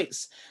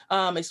 exploits,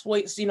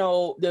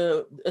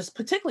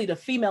 particularly the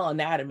female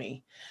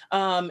anatomy,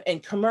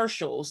 and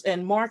commercials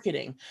and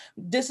marketing.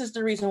 This is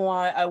the reason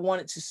why I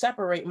wanted to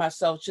separate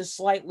myself just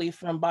slightly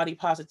from body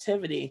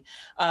positivity.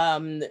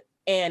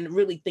 And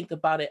really think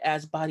about it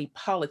as body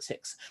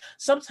politics.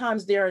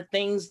 Sometimes there are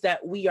things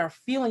that we are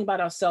feeling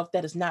about ourselves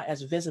that is not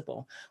as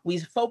visible. We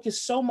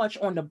focus so much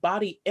on the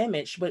body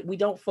image, but we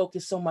don't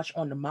focus so much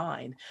on the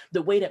mind,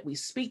 the way that we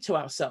speak to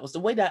ourselves,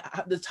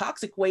 the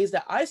toxic ways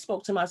that I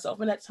spoke to myself,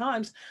 and at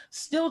times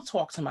still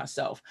talk to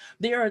myself.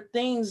 There are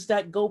things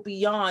that go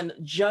beyond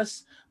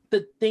just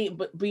the thing,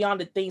 but beyond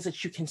the things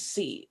that you can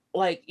see.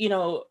 Like,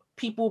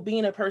 people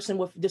being a person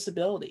with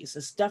disabilities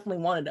is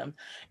definitely one of them.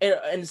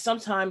 And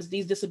sometimes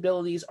these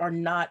disabilities are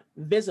not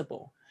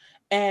visible.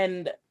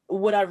 And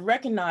what I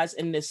recognize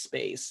in this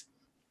space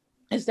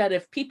is that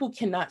if people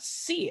cannot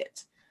see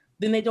it,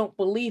 then they don't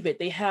believe it.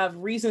 They have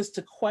reasons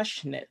to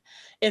question it.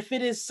 If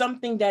it is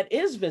something that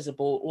is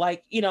visible,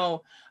 like,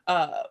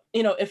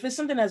 if it's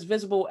something as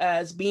visible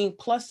as being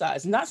plus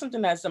size, not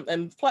something that's,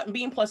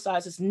 being plus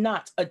size is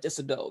not a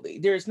disability.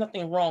 There is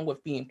nothing wrong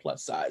with being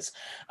plus size.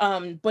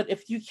 But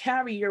if you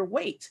carry your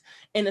weight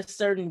in a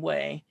certain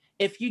way,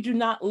 if you do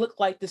not look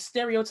like the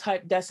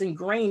stereotype that's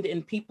ingrained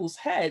in people's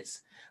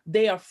heads,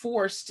 they are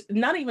forced,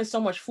 not even so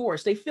much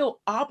forced, they feel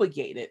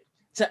obligated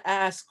to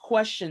ask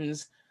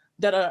questions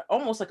that are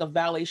almost like a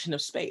violation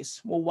of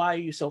space. Well, why are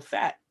you so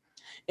fat?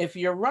 If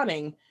you're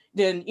running,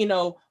 then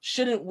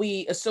shouldn't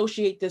we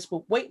associate this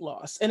with weight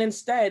loss? And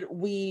instead,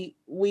 we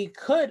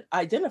could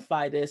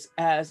identify this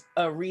as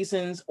a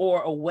reasons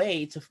or a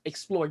way to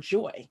explore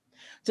joy,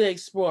 to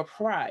explore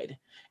pride.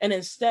 And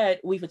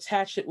instead, we've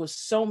attached it with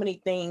so many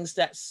things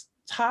that's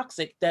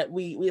toxic that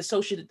we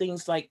associated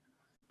things like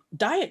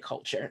diet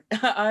culture.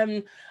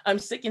 I'm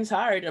sick and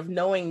tired of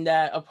knowing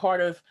that a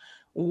part of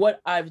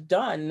what I've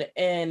done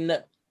in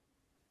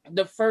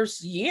the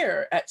first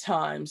year at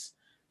times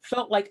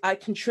felt like I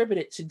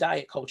contributed to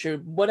diet culture,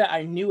 whether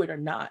I knew it or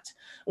not.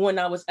 When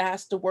I was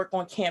asked to work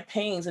on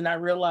campaigns and I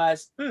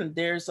realized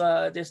there's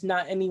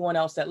not anyone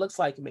else that looks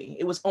like me.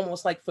 It was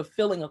almost like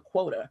fulfilling a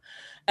quota.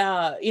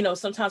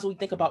 Sometimes we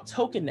think about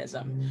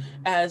tokenism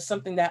as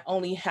something that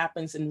only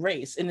happens in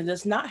race, and it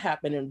does not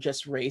happen in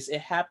just race.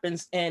 It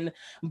happens in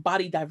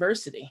body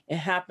diversity. It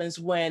happens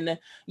when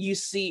you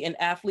see an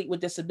athlete with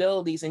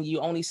disabilities and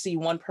you only see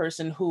one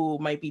person who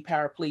might be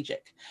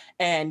paraplegic,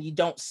 and you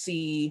don't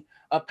see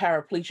a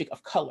paraplegic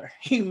of color.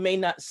 You may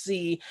not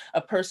see a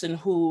person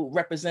who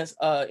represents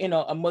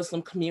a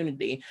Muslim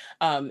community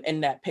in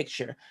that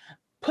picture.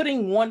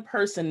 Putting one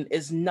person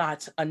is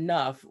not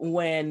enough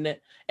and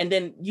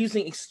then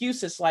using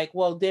excuses like,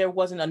 well, there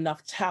wasn't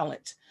enough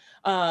talent.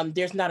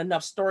 There's not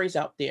enough stories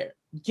out there.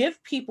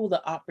 Give people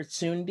the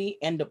opportunity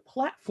and the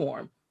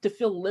platform to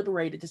feel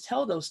liberated to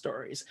tell those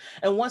stories.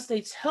 And once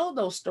they tell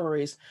those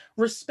stories,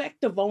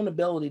 respect the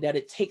vulnerability that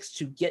it takes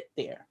to get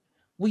there.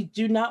 We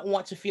do not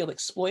want to feel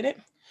exploited.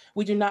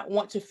 We do not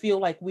want to feel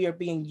like we are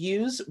being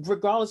used,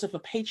 regardless if a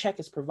paycheck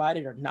is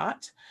provided or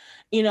not.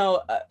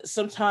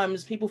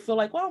 Sometimes people feel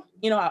like, well,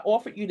 I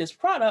offered you this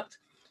product.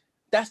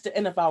 That's the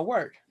end of our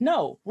work.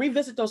 No,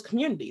 revisit those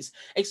communities,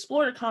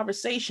 explore the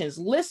conversations,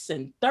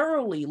 listen,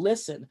 thoroughly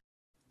listen.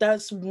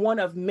 That's one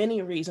of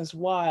many reasons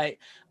why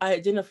I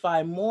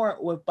identify more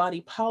with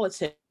body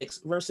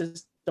politics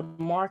versus the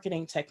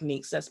marketing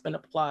techniques that's been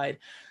applied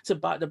to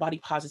the body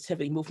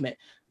positivity movement.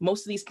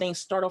 Most of these things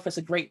start off as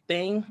a great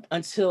thing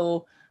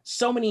until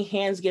so many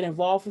hands get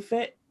involved with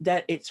it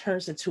that it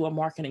turns into a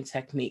marketing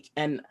technique.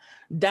 And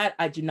that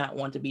I do not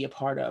want to be a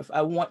part of.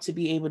 I want to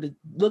be able to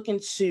look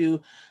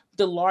into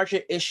the larger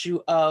issue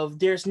of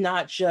there's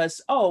not just,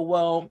 oh,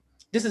 well,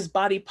 this is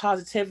body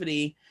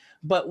positivity,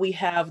 but we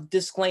have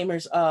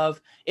disclaimers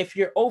of if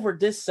you're over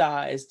this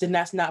size, then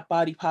that's not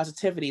body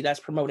positivity, that's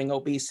promoting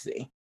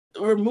obesity.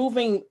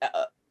 Removing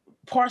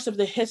parts of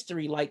the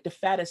history like the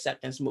fat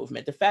acceptance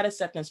movement. The fat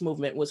acceptance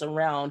movement was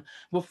around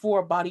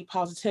before body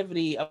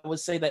positivity. I would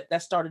say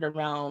that started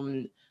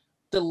around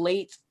the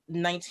late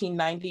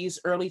 1990s,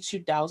 early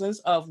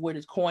 2000s of where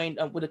the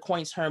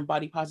coin term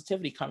body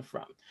positivity come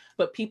from.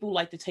 But people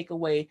like to take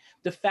away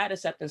the fat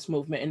acceptance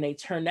movement and they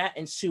turn that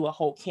into a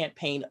whole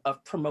campaign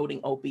of promoting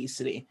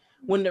obesity,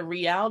 when the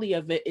reality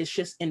of it is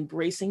just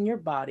embracing your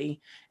body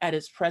at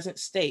its present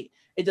state.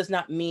 It does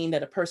not mean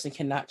that a person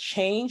cannot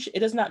change. It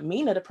does not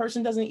mean that a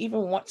person doesn't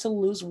even want to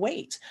lose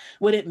weight.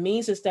 What it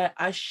means is that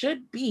I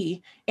should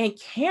be and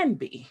can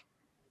be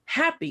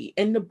happy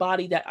in the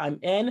body that I'm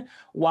in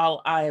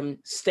while I'm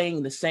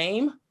staying the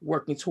same,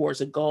 working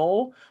towards a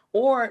goal,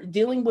 or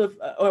dealing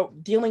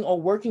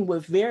or working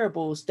with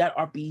variables that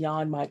are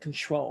beyond my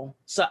control.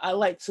 So I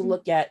like to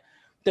look at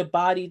the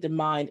body, the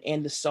mind,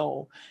 and the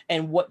soul,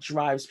 and what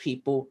drives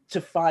people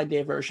to find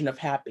their version of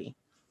happy.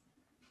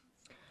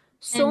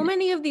 So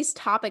many of these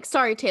topics.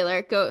 Sorry,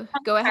 Taylor, go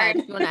ahead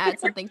if you want to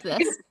add something to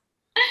this.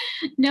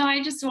 No,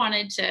 I just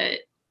wanted to,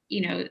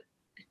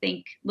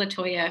 thank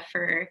Latoya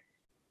for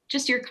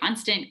just your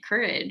constant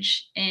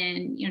courage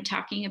and,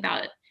 talking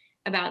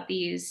about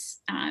these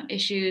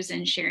issues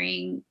and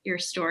sharing your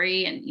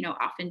story. And,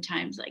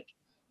 oftentimes like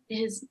it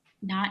is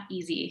not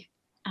easy,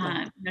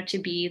 to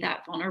be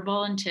that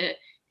vulnerable and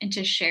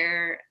to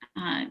share,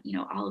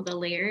 all of the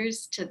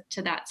layers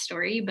to that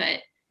story,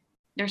 but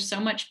there's so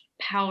much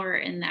power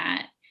in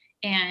that.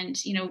 And,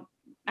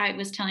 I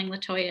was telling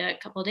Latoya a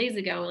couple of days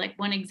ago, like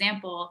one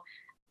example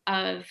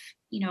of,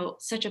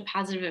 such a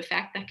positive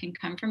effect that can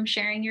come from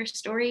sharing your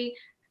story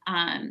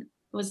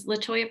was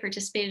Latoya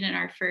participated in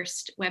our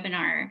first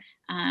webinar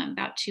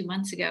about 2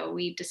 months ago.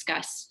 We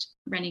discussed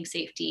running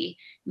safety,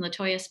 and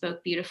Latoya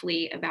spoke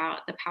beautifully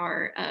about the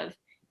power of,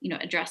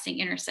 addressing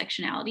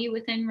intersectionality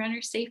within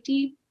runner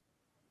safety.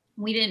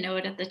 We didn't know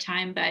it at the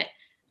time, but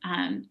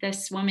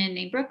this woman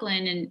named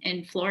Brooklyn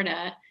in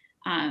Florida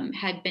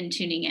had been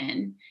tuning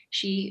in.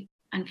 She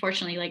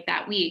unfortunately, like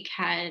that week,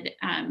 had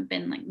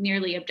been like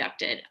nearly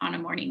abducted on a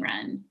morning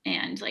run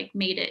and like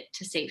made it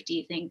to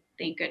safety.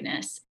 Thank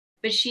goodness.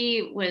 but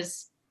she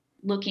was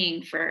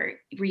looking for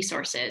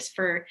resources,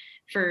 for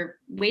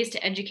ways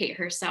to educate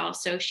herself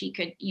so she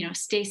could,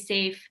 stay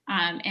safe,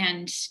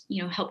 and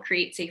help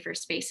create safer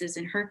spaces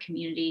in her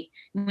community.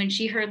 When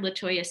she heard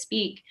Latoya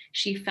speak,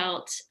 she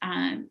felt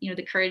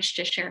the courage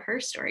to share her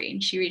story,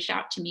 and she reached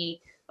out to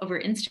me over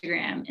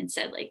Instagram and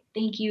said, like,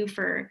 thank you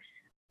for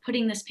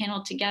putting this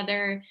panel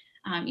together.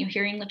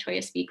 Hearing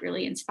Latoya speak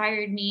really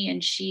inspired me,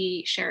 and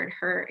she shared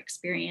her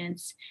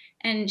experience.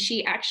 And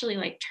she actually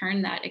like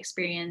turned that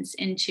experience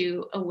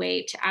into a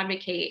way to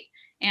advocate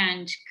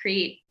and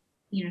create,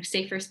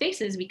 safer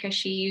spaces, because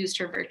she used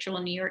her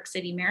virtual New York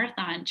City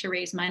marathon to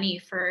raise money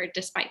for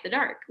Despite the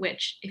Dark,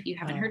 which, if you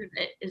haven't heard of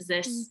it, is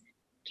this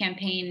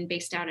campaign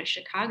based out of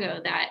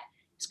Chicago that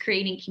is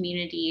creating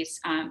communities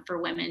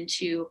for women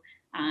to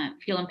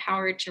feel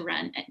empowered to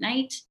run at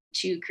night,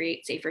 to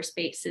create safer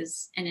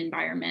spaces and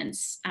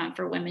environments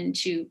for women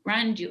to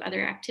run, do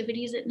other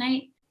activities at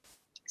night.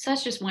 So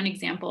that's just one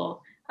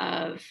example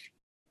of,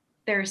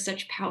 there's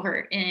such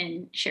power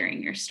in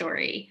sharing your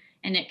story,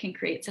 and it can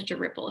create such a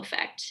ripple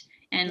effect.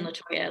 And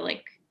Latoya,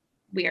 like,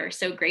 we are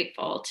so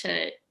grateful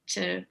to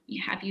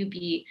have you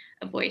be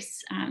a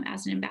voice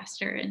as an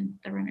ambassador in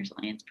the Runners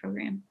Alliance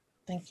program.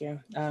 Thank you.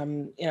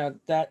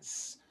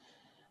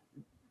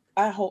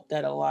 I hope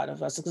that a lot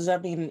of us, because I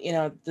mean,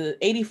 the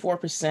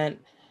 84%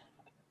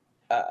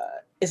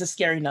 is a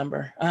scary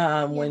number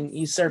when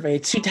you survey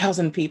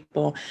 2,000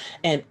 people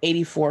and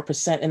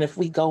 84%. And if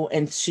we go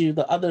into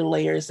the other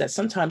layers, that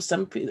sometimes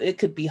it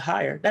could be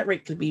higher. That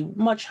rate could be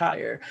much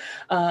higher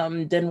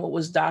than what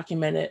was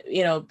documented,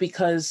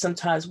 because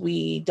sometimes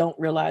we don't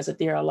realize that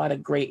there are a lot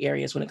of gray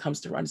areas when it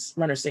comes to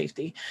runner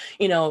safety.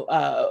 Being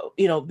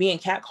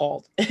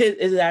catcalled,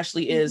 it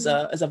actually is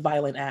a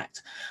violent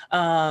act.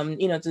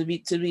 To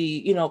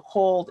be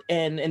called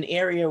in an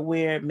area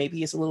where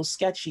maybe it's a little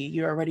sketchy,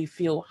 you already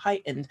feel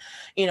heightened.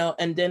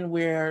 And then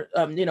we're,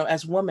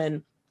 as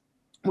women,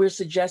 we're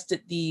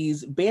suggested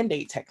these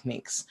Band-Aid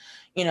techniques,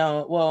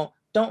 well,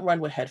 don't run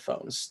with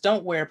headphones,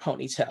 don't wear a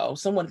ponytail,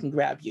 someone can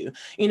grab you.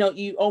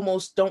 You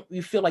almost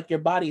you feel like your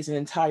body is an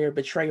entire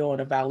betrayal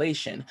and a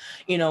violation,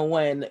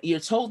 when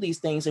you're told these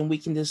things. And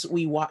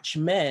we watch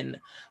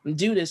men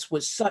do this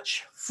with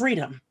such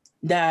freedom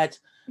that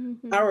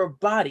our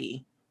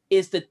body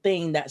is the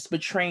thing that's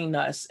betraying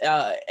us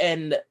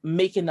and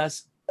making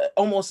us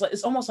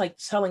it's almost like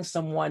telling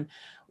someone,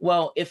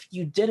 well, if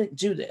you didn't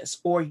do this,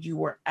 or you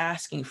were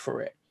asking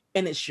for it,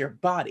 and it's your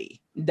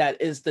body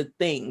that is the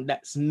thing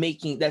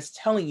that's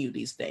telling you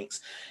these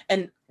things.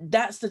 And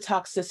that's the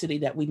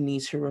toxicity that we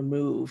need to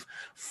remove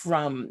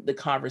from the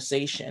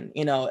conversation.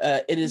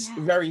 It is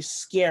very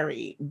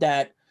scary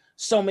that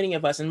so many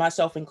of us, and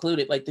myself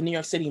included, like the New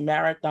York City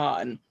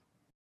Marathon,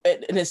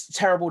 and it's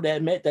terrible to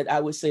admit that I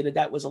would say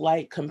that was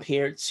light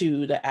compared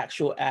to the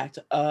actual act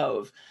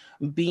of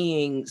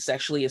being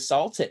sexually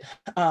assaulted.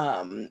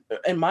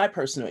 In my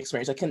personal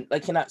experience, I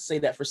cannot say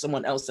that for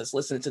someone else that's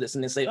listening to this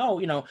and they say,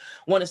 oh,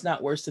 one is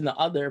not worse than the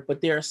other,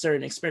 but there are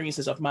certain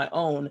experiences of my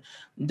own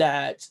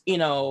that,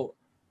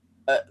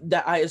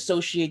 that I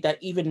associate, that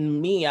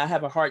even me, I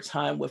have a hard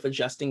time with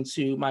adjusting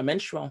to my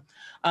menstrual.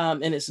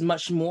 And it's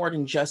much more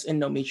than just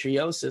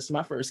endometriosis.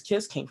 My first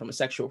kiss came from a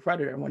sexual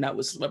predator when I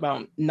was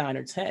about 9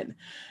 or 10.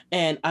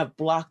 And I've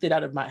blocked it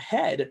out of my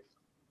head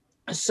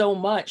so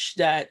much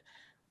that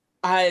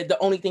the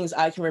only things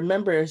I can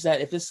remember is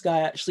that if this guy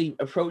actually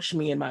approached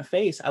me in my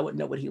face, I would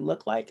know what he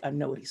looked like. I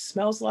know what he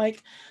smells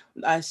like.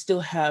 I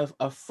still have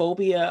a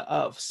phobia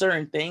of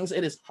certain things.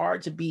 It is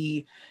hard to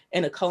be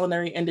in a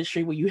culinary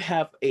industry where you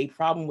have a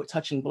problem with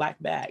touching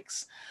black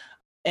bags.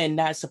 And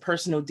that's a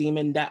personal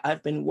demon that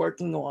I've been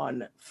working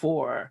on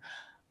for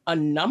a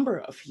number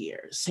of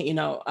years,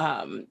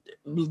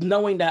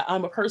 knowing that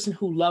I'm a person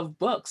who loves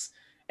books,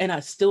 and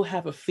I still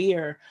have a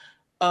fear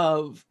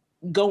of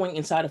going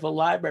inside of a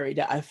library,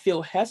 that I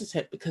feel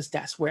hesitant because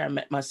that's where I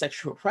met my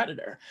sexual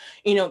predator.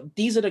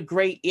 These are the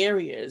gray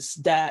areas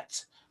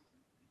that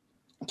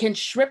can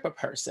strip a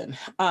person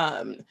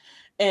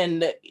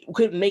and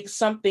could make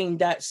something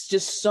that's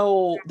just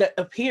that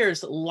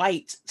appears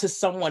light to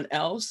someone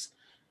else,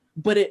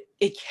 but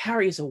it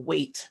carries a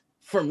weight.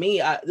 For me,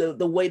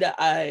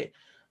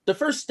 the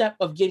first step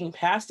of getting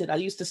past it, I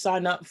used to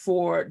sign up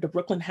for the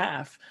Brooklyn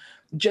Half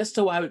just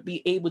so I would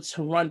be able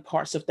to run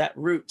parts of that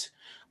route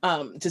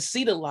to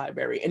see the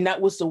library. And that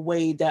was the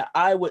way that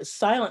I would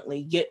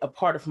silently get a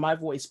part of my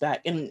voice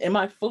back. And am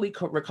I fully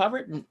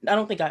recovered? I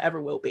don't think I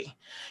ever will be,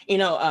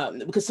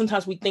 because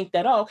sometimes we think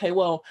that, oh, okay,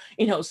 well,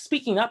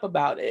 speaking up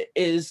about it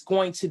is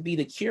going to be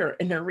the cure.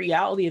 And the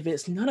reality of it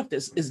is none of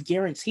this is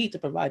guaranteed to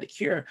provide a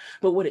cure.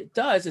 But what it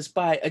does is,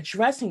 by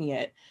addressing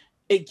it,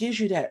 it gives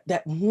you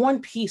that one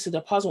piece of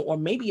the puzzle, or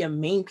maybe a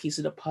main piece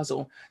of the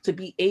puzzle, to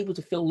be able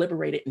to feel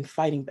liberated and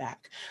fighting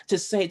back, to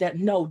say that,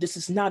 no, this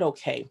is not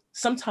okay.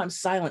 Sometimes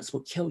silence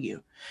will kill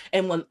you.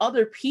 And when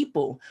other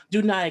people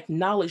do not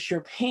acknowledge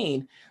your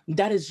pain,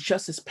 that is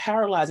just as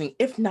paralyzing,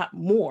 if not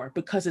more,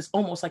 because it's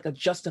almost like a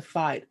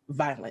justified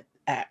violent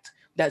act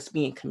that's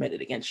being committed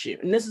against you.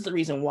 And this is the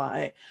reason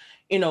why,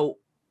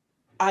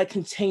 I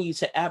continue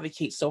to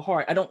advocate so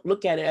hard. I don't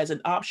look at it as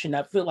an option.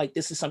 I feel like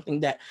this is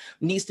something that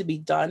needs to be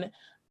done.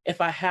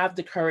 If I have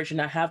the courage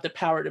and I have the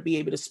power to be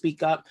able to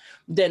speak up,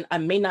 then I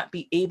may not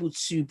be able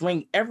to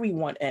bring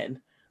everyone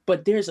in,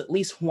 but there's at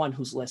least one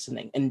who's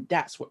listening, and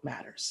that's what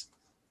matters.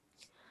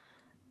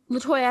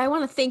 LaToya, I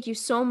want to thank you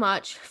so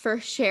much for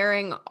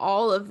sharing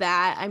all of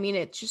that. I mean,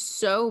 it's just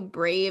so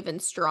brave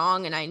and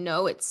strong, and I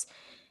know it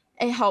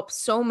helps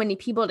so many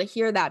people to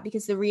hear that,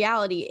 because the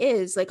reality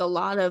is, like, a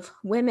lot of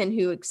women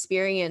who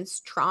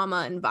experience trauma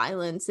and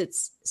violence,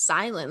 it's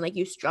silent. Like,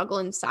 you struggle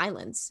in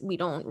silence. We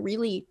don't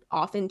really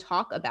often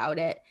talk about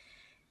it.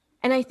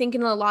 And I think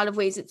in a lot of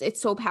ways,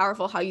 it's so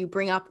powerful how you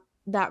bring up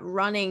that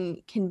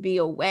running can be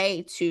a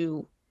way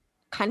to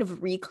kind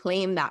of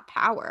reclaim that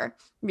power,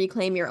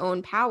 reclaim your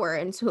own power.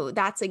 And so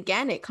that's,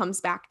 again, it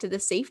comes back to the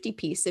safety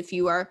piece. If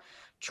you are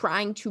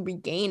trying to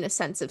regain a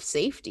sense of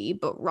safety,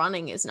 but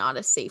running is not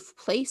a safe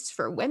place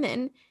for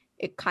women,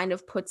 it kind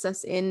of puts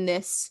us in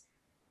this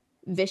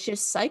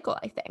vicious cycle,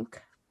 I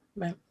think.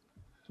 Right.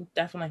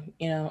 Definitely.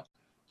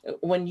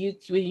 When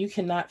you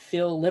cannot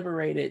feel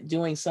liberated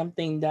doing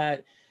something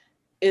that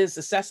is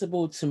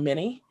accessible to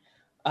many,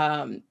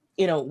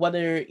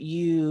 whether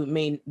you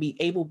may be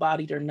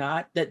able-bodied or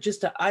not, that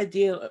just the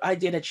idea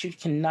that you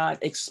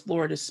cannot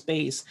explore the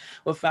space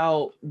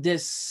without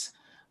this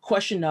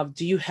question of,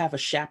 do you have a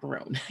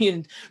chaperone?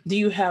 Do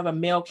you have a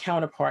male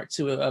counterpart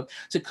to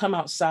come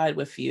outside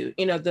with you?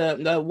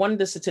 The one of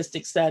the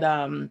statistics that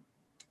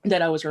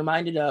I was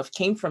reminded of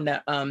came from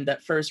that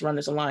first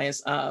Runners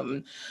Alliance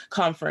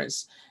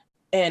conference.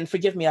 And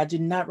forgive me, I do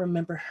not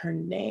remember her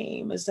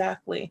name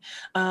exactly.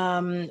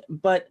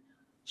 But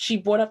she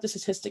brought up the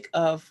statistic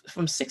of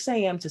from 6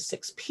 a.m. to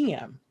 6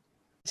 p.m.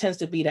 tends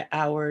to be the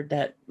hour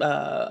that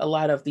a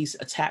lot of these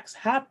attacks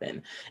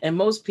happen. And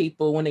most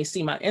people, when they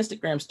see my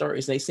Instagram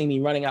stories, they see me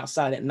running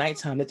outside at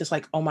nighttime. They're just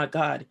like, oh my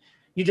God,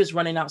 you're just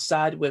running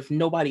outside with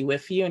nobody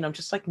with you. And I'm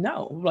just like,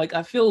 no, like,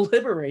 I feel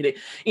liberated,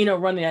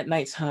 running at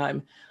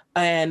nighttime.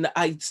 And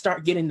I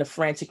start getting the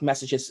frantic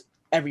messages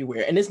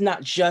everywhere. And it's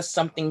not just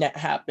something that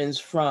happens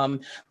from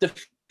the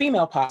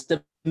female pop.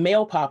 The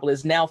male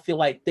populace now feel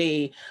like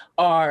they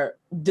are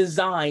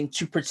designed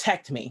to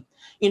protect me.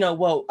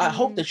 Well, I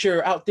hope that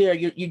you're out there.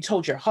 You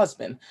told your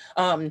husband.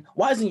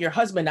 Why isn't your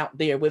husband out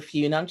there with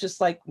you? And I'm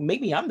just like,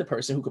 maybe I'm the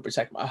person who could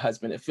protect my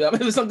husband if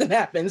something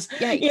happens.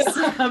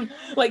 Yikes.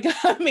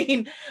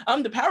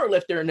 I'm the power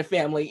lifter in the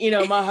family.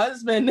 My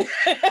husband,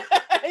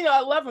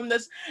 I love him.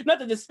 That's not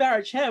to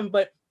disparage him,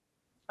 but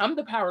I'm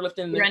the power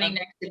lifter in the running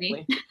next to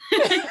me.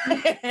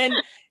 And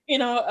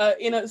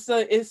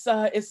so it's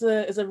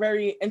a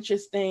very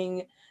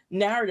interesting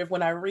narrative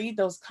when I read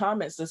those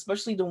comments,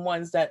 especially the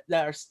ones that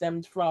are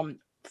stemmed from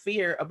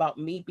fear about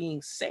me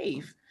being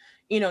safe.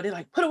 They're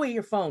like, put away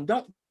your phone.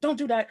 Don't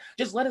do that.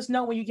 Just let us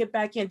know when you get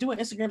back in. Do an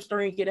Instagram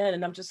story and get in.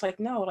 And I'm just like,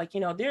 no,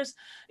 there's,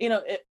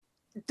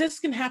 this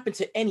can happen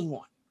to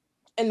anyone.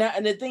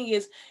 And the thing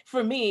is,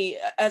 for me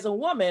as a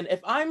woman,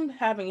 if I'm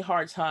having a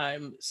hard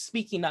time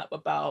speaking up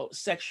about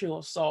sexual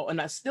assault,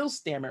 and I still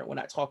stammer when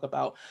I talk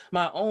about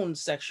my own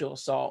sexual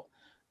assault,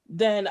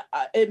 then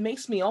it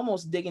makes me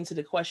almost dig into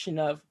the question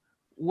of,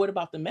 what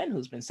about the men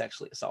who's been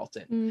sexually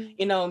assaulted?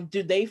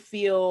 Do they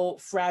feel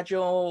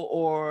fragile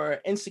or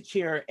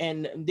insecure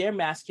in their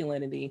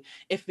masculinity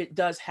if it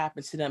does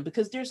happen to them?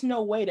 Because there's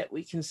no way that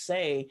we can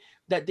say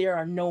that there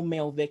are no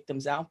male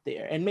victims out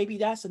there. And maybe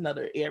that's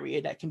another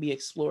area that can be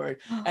explored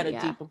at a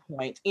deeper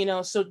point.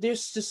 So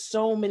there's just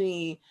so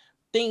many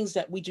things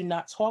that we do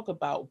not talk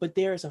about, but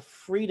there is a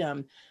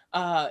freedom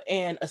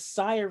and a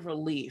sigh of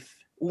relief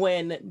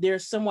when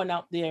there's someone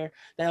out there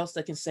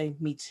that can say,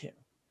 me too.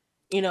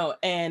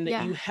 And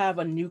you have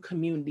a new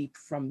community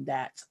from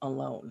that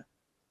alone.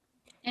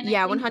 And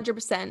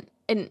 100%.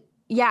 And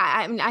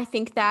I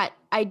think that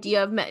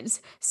idea of men,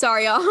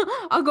 sorry,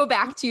 I'll go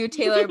back to you,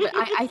 Taylor, but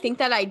I think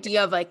that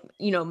idea of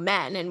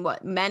men and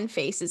what men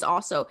face is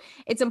also,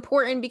 it's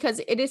important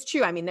because it is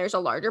true. I mean, there's a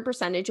larger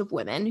percentage of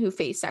women who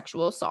face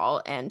sexual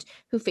assault and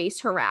who face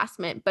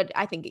harassment, but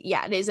I think,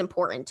 it is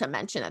important to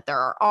mention that there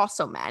are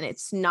also men.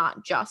 It's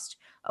not just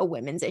a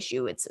women's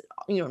issue. It's,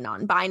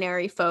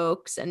 non-binary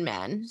folks and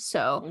men.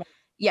 So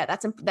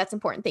that's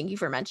important. Thank you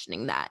for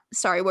mentioning that.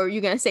 Sorry, what were you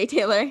going to say,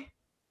 Taylor?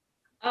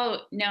 Oh,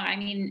 no, I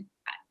mean,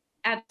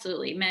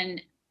 absolutely.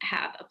 Men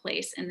have a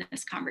place in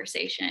this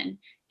conversation.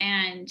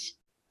 And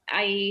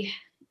I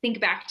think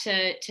back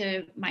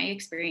to my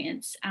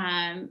experience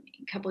a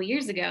couple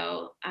years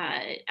ago.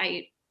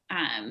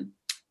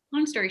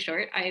 Long story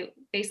short, I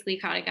basically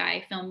caught a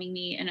guy filming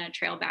me in a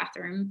trail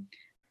bathroom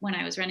when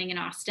I was running in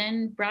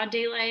Austin, broad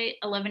daylight,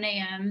 11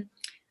 a.m.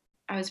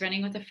 I was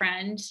running with a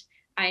friend.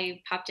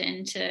 I popped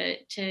in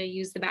to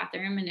use the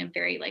bathroom in a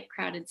very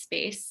crowded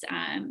space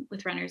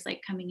with runners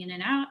coming in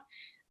and out.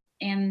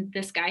 And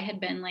this guy had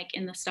been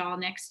in the stall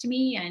next to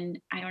me, and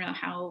I don't know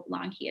how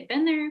long he had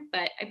been there,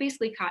 but I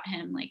basically caught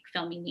him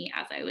filming me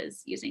as I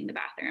was using the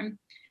bathroom.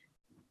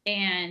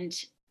 And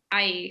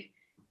I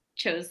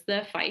chose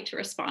the fight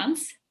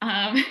response.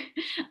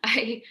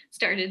 I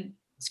started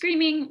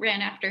screaming,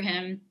 ran after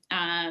him.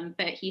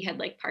 But he had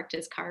like parked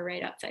his car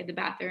right outside the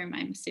bathroom,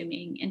 I'm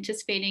assuming,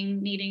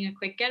 anticipating needing a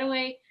quick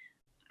getaway.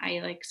 I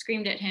like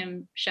screamed at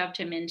him, shoved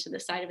him into the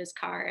side of his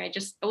car. I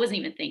wasn't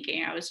even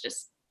thinking. I was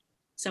just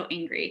so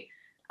angry.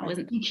 I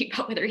wasn't thinking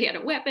about whether he had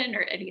a weapon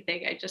or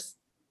anything. I just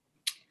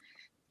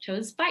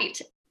chose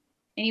fight.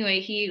 Anyway,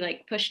 he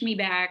like pushed me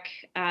back,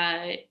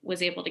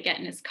 was able to get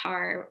in his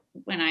car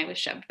when I was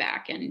shoved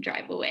back and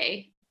drive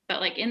away.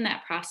 But like in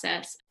that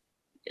process,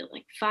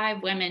 like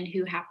 5 women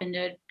who happened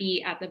to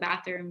be at the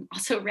bathroom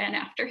also ran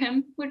after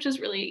him, which was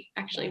really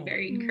actually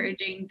very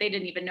encouraging. They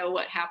didn't even know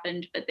what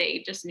happened, but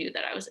they just knew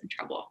that I was in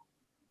trouble.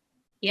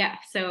 Yeah,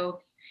 so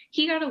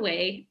he got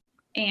away,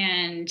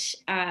 and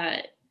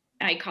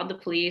I called the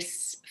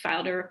police,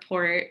 filed a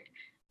report,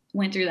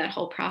 went through that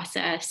whole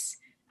process.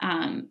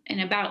 And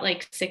about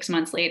like 6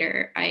 months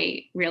later,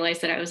 I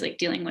realized that I was like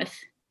dealing with,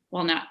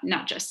 well,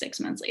 not just 6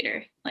 months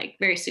later, like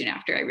very soon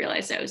after, I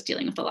realized I was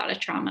dealing with a lot of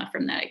trauma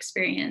from that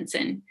experience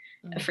and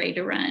afraid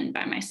to run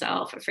by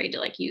myself, afraid to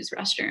like use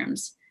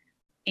restrooms.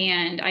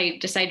 And I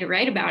decided to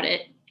write about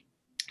it.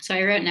 So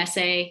I wrote an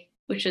essay,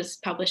 which was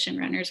published in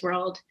Runner's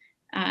World.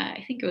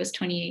 I think it was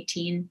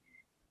 2018.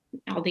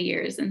 All the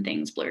years and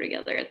things blur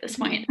together at this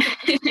point.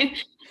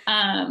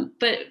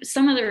 But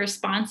some of the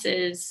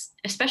responses,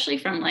 especially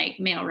from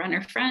like male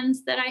runner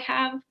friends that I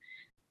have,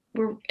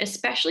 were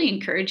especially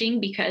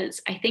encouraging,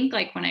 because I think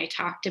like when I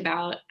talked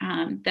about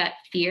that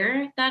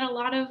fear that a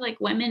lot of like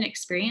women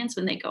experience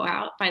when they go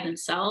out by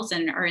themselves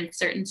and are in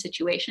certain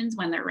situations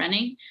when they're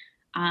running,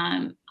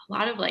 a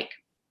lot of like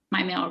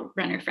my male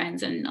runner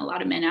friends and a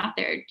lot of men out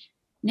there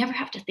never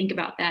have to think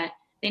about that.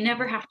 They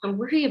never have to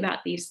worry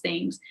about these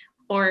things,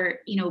 or,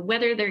 you know,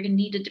 whether they're going to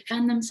need to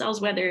defend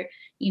themselves, whether,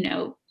 you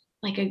know,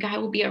 like a guy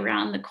will be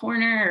around the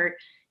corner or,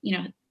 you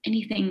know,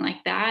 anything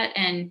like that.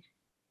 And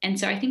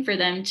so I think for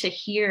them to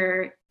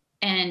hear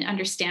and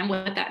understand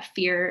what that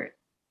fear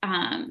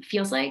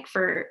feels like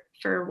for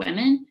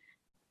women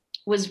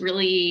was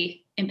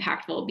really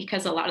impactful,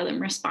 because a lot of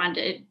them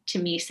responded to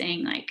me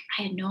saying like,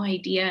 I had no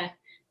idea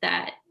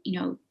that, you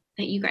know,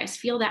 that you guys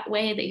feel that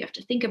way, that you have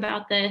to think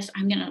about this.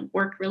 I'm going to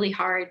work really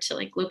hard to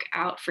like look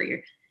out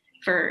for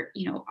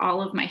you know,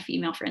 all of my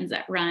female friends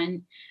that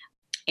run,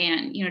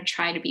 and, you know,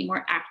 try to be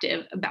more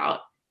active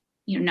about,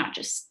 you know, not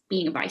just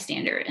being a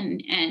bystander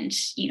and,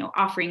 you know,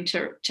 offering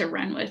to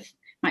run with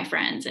my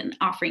friends and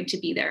offering to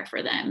be there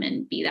for them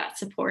and be that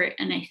support.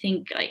 And I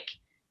think like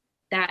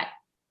that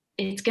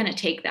it's going to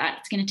take that.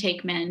 It's going to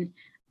take men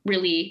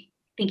really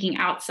thinking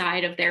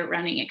outside of their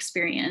running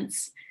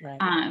experience,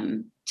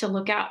 right, to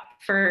look out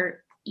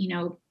for, you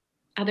know,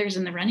 others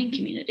in the running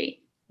community.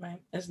 Right.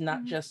 It's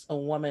not just a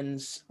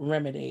woman's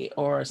remedy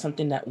or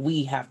something that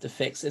we have to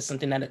fix. It's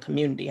something that a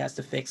community has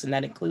to fix, and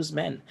that includes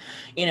men.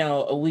 You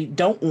know, we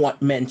don't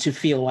want men to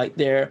feel like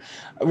they're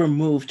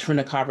removed from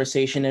the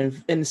conversation,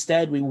 and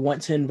instead we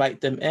want to invite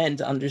them in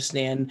to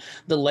understand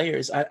the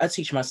layers. I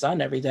teach my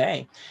son every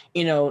day,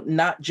 you know,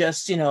 not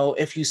just, you know,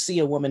 if you see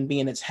a woman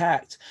being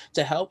attacked,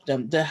 to help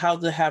them, to how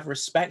to have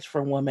respect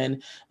for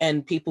women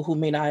and people who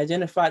may not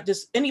identify,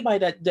 just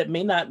anybody that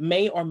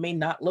may or may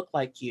not look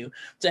like you,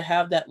 to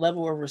have that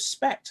level of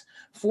respect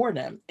for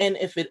them. And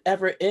if it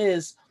ever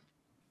is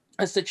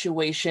a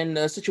situation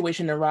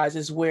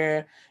arises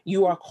where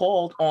you are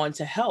called on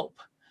to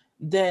help,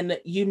 then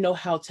you know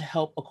how to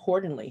help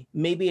accordingly.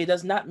 Maybe it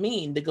does not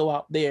mean to go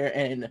out there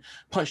and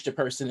punch the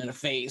person in the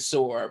face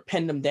or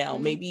pin them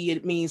down. Maybe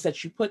it means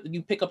that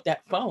you pick up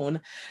that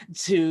phone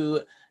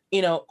to,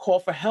 you know, call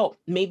for help.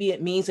 Maybe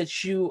it means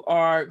that you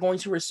are going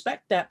to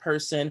respect that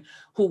person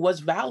who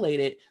was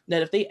violated,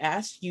 that if they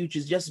ask you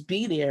to just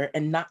be there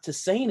and not to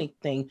say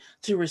anything,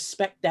 to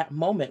respect that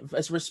moment,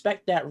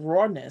 respect that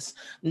rawness.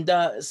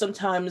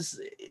 Sometimes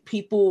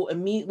people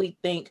immediately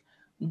think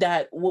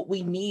that what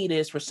we need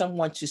is for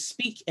someone to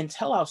speak and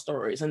tell our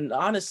stories. And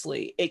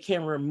honestly, it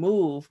can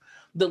remove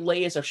the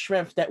layers of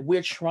strength that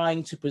we're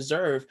trying to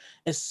preserve,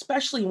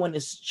 especially when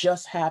it's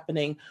just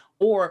happening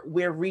or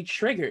we're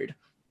re-triggered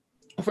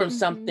from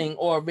something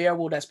or a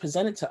variable that's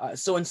presented to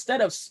us. So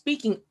instead of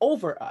speaking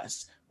over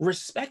us,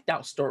 respect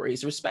our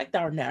stories, respect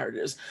our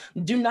narratives.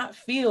 Do not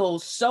feel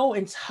so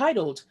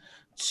entitled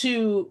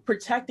to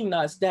protecting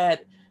us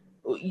that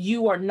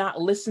you are not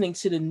listening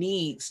to the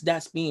needs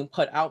that's being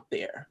put out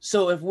there.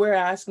 So if we're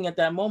asking at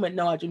that moment,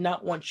 no, I do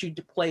not want you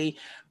to play,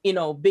 you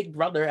know, big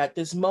brother at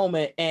this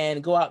moment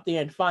and go out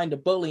there and find a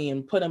bully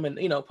and put him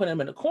in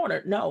a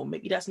corner. No,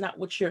 maybe that's not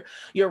what your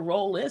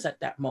role is at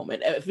that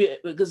moment.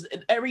 Because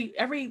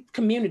every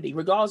community,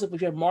 regardless of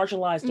if you're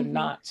marginalized or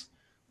not,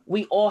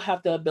 we all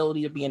have the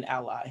ability to be an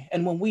ally.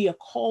 And when we are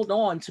called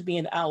on to be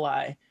an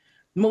ally,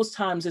 most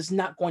times it's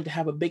not going to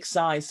have a big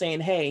sign saying,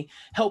 hey,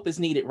 help is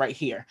needed right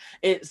here.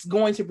 It's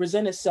going to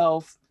present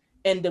itself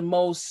in the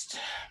most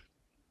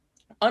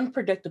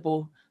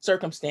unpredictable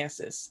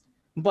circumstances,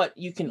 but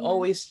you can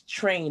always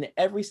train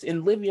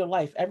and live your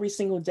life every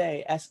single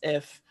day as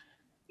if,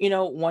 you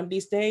know, one of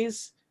these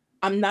days,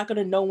 I'm not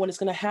going to know when it's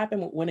going to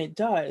happen. When it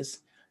does,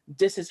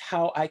 this is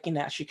how I can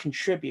actually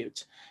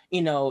contribute,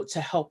 you know,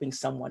 to helping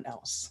someone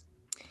else.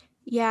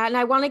 Yeah, and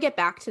I want to get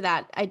back to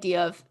that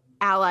idea of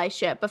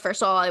allyship. But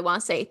first of all, I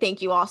want to say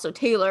thank you also,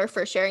 Taylor,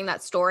 for sharing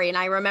that story. And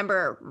I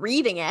remember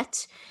reading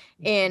it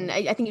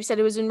I think you said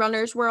it was in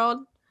Runner's World.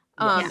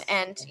 Yes.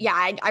 And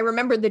yeah, I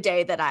remember the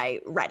day that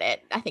I read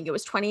it. I think it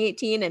was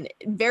 2018, and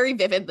very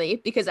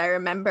vividly, because I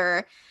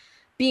remember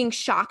being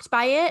shocked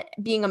by it,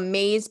 being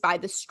amazed by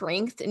the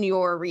strength in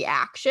your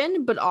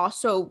reaction, but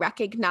also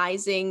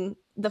recognizing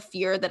the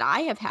fear that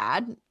I have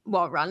had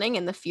while running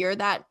and the fear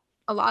that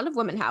a lot of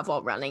women have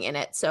while running in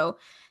it. So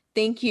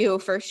thank you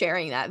for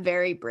sharing that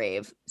very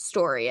brave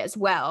story as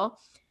well.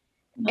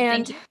 Well,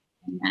 and thank you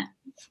for that.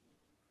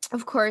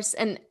 of course,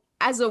 and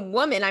as a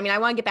woman, I mean, I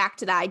want to get back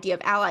to the idea of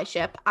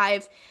allyship.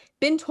 I've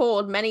been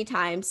told many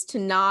times to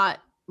not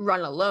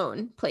run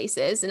alone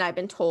places. And I've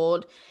been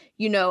told,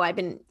 I've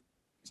been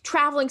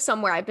traveling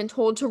somewhere, I've been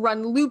told to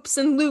run loops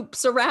and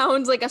loops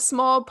around like a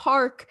small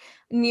park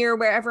near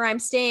wherever I'm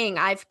staying.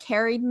 I've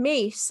carried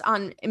mace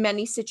in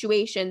many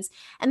situations.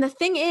 And the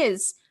thing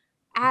is,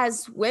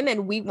 as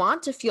women, we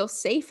want to feel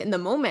safe in the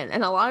moment.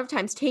 And a lot of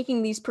times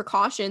taking these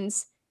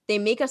precautions, they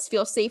make us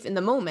feel safe in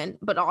the moment,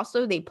 but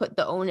also they put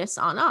the onus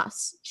on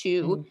us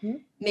to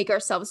make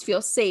ourselves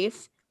feel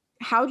safe.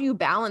 How do you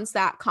balance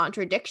that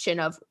contradiction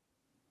of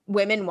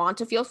women want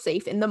to feel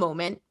safe in the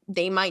moment?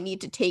 They might need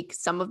to take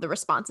some of the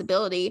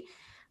responsibility,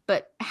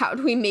 but how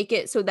do we make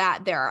it so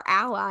that there are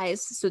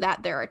allies, so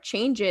that there are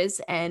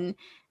changes, and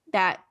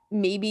that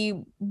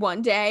maybe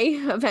one day,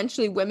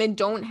 eventually, women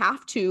don't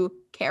have to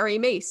carry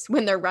mace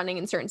when they're running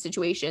in certain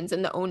situations,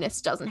 and the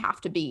onus doesn't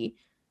have to be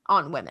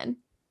on women?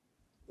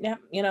 Yeah,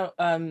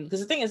 because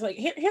the thing is, like,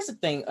 here's the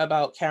thing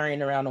about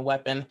carrying around a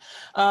weapon.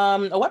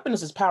 A weapon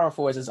is as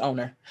powerful as its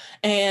owner.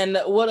 And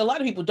what a lot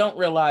of people don't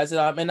realize,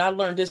 and I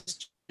learned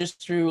this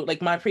just through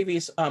like my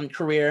previous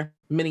career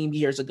many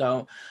years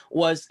ago,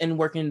 was in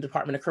working in the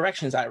Department of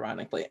Corrections,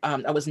 ironically.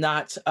 I was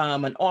not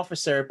an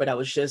officer, but I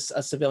was just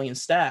a civilian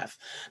staff.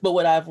 But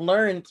what I've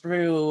learned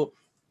through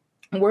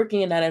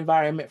working in that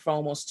environment for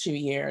almost 2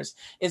 years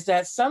is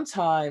that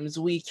sometimes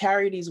we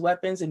carry these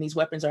weapons and these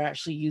weapons are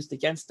actually used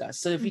against us.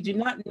 So if you do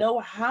not know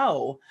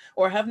how,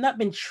 or have not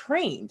been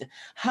trained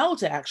how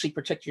to actually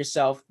protect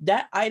yourself,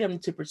 that item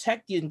to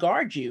protect you and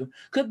guard you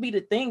could be the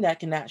thing that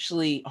can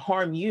actually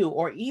harm you,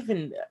 or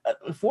even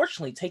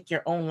unfortunately take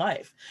your own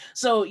life.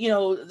 So,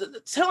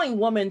 telling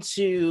women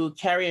to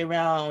carry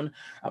around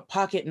a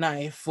pocket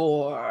knife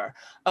or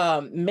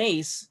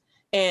mace,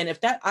 and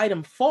if that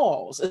item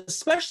falls,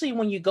 especially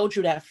when you go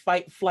through that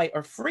fight, flight,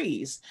 or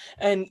freeze,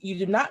 and you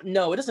do not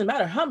know, it doesn't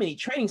matter how many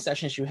training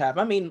sessions you have.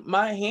 I mean,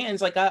 my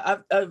hands, like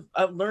I've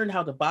learned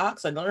how to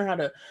box. I learned how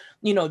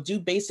to, do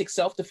basic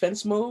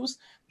self-defense moves.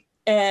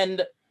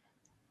 And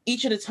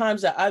each of the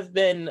times that I've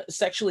been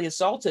sexually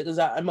assaulted, because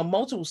I'm a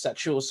multiple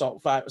sexual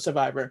assault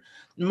survivor,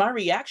 my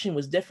reaction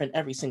was different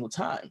every single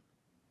time.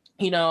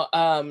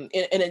 And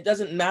it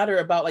doesn't matter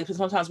about, like,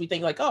 sometimes we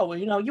think like, oh, well,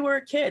 you were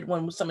a kid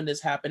when some of this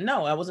happened.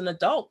 No, I was an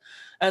adult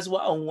as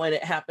well when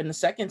it happened the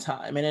second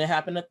time, and it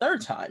happened the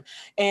third time.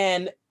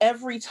 And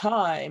every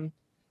time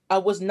I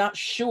was not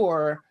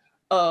sure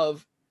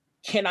of,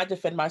 can I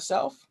defend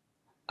myself?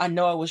 I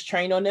know I was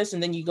trained on this.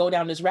 And then you go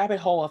down this rabbit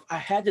hole of, I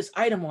had this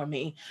item on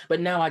me, but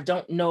now I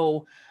don't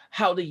know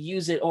how to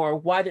use it, or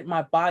why did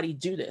my body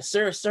do this?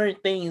 There are certain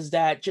things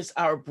that just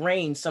our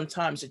brain,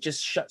 sometimes it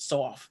just shuts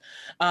off,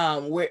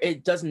 where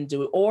it doesn't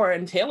do it. Or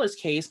in Taylor's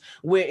case,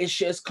 where it's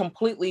just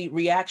completely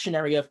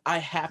reactionary of, I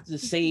have to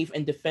save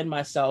and defend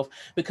myself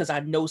because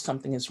I know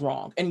something is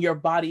wrong. And your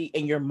body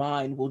and your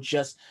mind will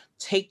just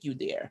take you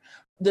there.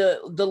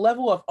 The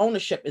level of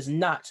ownership is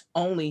not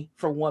only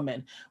for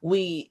women.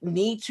 We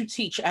need to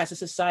teach, as a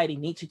society,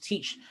 need to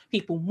teach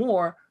people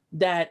more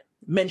that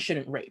men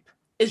shouldn't rape.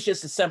 It's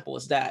just as simple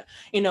as that.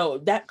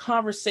 That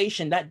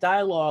conversation, that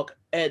dialogue,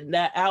 and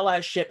that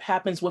allyship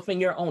happens within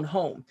your own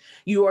home.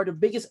 You are the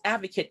biggest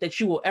advocate that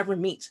you will ever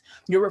meet.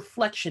 Your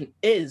reflection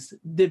is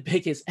the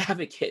biggest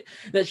advocate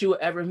that you will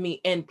ever meet.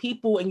 And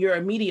people in your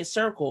immediate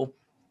circle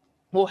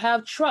will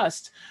have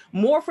trust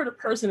more for the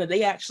person that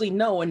they actually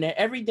know in their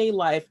everyday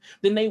life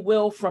than they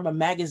will from a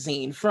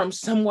magazine, from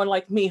someone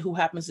like me who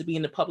happens to be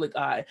in the public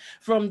eye,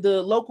 from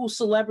the local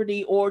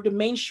celebrity or the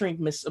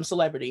mainstream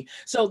celebrity.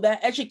 So that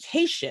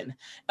education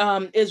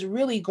is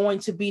really going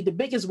to be the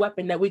biggest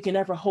weapon that we can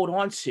ever hold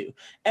on to.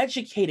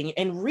 Educating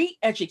and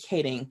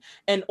re-educating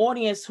an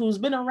audience who's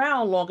been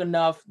around long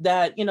enough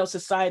that,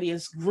 society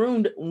has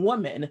groomed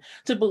women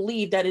to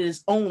believe that it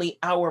is only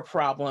our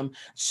problem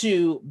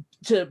to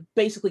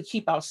basically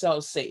keep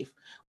ourselves safe.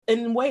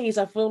 In ways,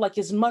 I feel like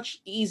it's much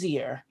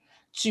easier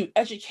to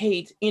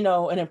educate,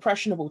 an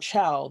impressionable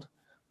child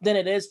than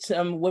it is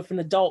to, with an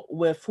adult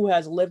who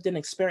has lived in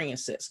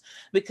experiences,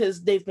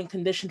 because they've been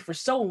conditioned for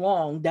so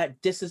long that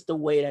this is the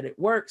way that it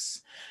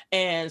works,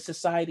 and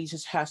society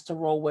just has to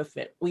roll with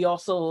it. We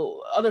also,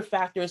 other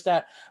factors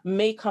that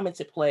may come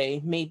into play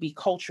may be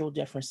cultural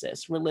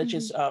differences,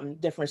 religious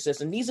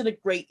differences, and these are the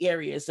great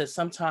areas that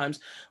sometimes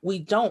we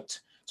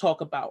don't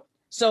talk about.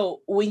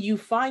 So when you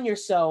find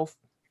yourself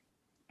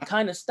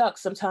kind of stuck,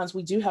 sometimes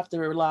we do have to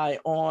rely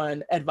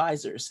on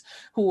advisors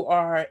who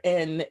are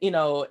in,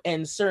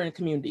 in certain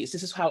communities.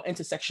 This is how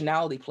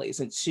intersectionality plays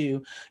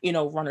into,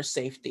 runner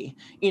safety.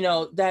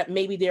 That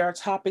maybe there are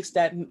topics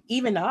that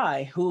even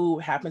I, who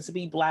happens to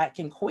be Black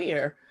and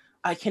queer,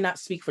 I cannot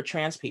speak for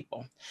trans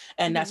people.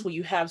 And that's where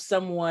you have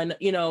someone,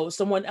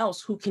 someone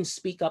else who can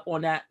speak up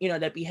on that,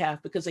 that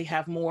behalf, because they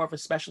have more of a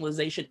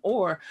specialization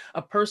or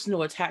a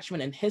personal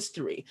attachment and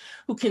history,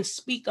 who can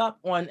speak up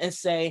on and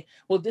say,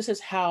 well, this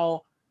is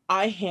how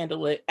I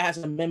handle it as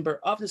a member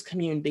of this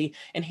community,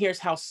 and here's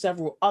how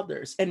several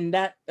others, and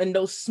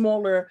those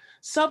smaller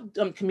sub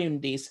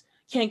communities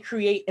can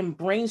create and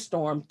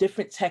brainstorm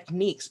different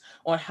techniques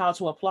on how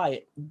to apply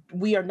it.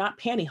 We are not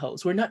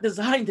pantyhose. We're not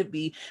designed to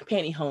be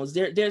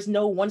pantyhose. There's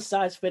no one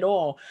size fit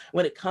all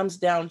when it comes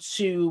down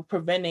to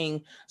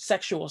preventing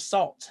sexual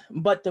assault.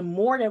 But the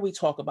more that we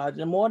talk about it,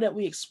 the more that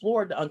we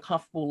explore the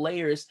uncomfortable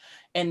layers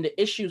and the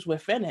issues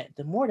within it,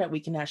 the more that we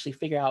can actually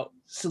figure out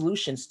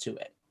solutions to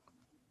it.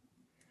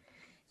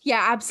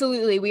 Yeah,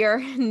 absolutely. We are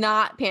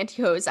not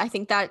pantyhose. I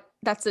think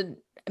that's a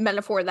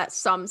metaphor that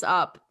sums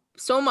up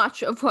so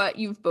much of what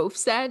you've both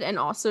said, and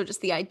also just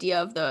the idea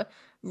of the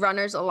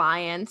Runners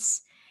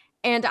Alliance.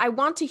 And I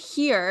want to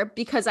hear,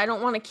 because I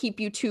don't want to keep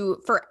you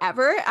two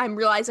forever. I'm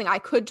realizing I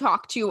could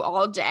talk to you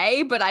all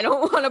day, but I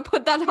don't want to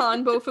put that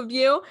on both of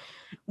you.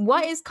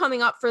 What is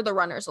coming up for the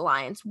Runners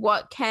Alliance?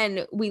 What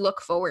can we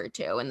look forward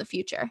to in the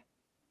future?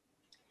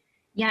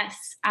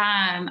 Yes,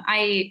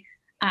 I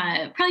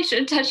probably should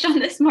have touched on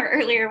this more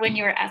earlier when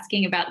you were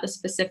asking about the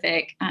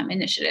specific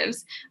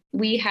initiatives.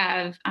 We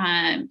have,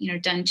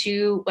 done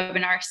 2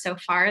 webinars so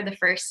far. The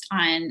first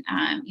on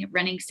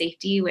running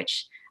safety,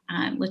 which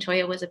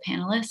Latoya was a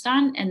panelist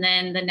on, and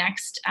then the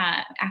next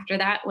after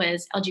that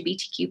was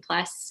LGBTQ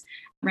plus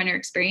runner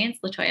experience.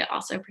 Latoya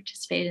also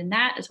participated in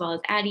that, as well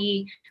as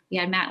Addie. We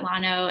had Matt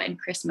Lano and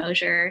Chris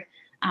Mosier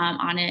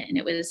on it, and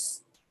it was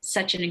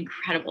such an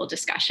incredible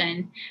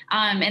discussion.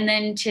 And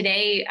then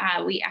today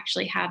we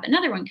actually have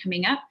another one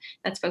coming up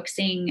that's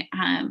focusing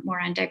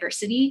more on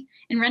diversity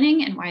in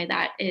running and why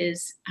that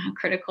is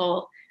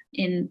critical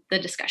in the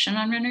discussion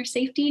on runner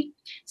safety.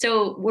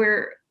 So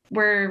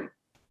we're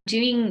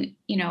doing,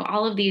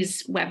 all of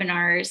these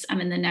webinars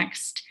in the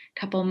next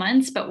couple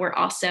months, but we're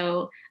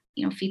also,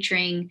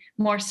 featuring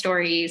more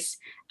stories,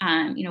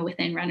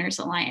 within Runners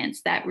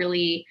Alliance that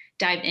really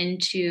dive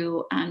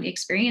into the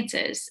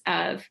experiences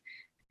of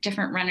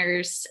different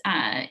runners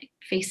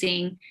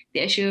facing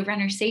the issue of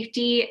runner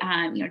safety,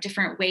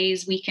 different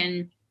ways we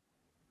can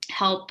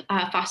help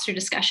foster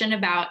discussion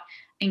about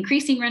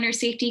increasing runner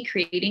safety,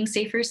 creating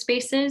safer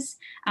spaces.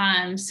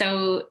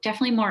 So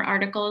definitely more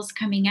articles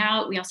coming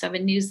out. We also have a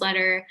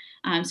newsletter.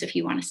 So if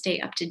you want to stay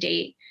up to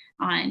date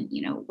on,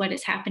 what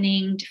is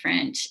happening,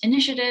 different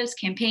initiatives,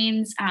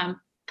 campaigns,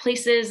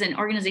 places and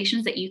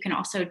organizations that you can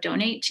also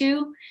donate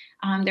to.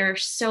 There are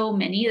so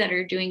many that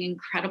are doing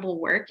incredible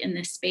work in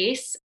this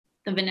space.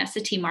 The Vanessa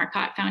T.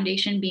 Marcotte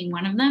Foundation being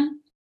one of them.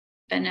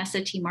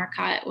 Vanessa T.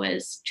 Marcotte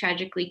was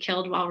tragically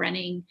killed while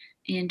running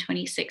in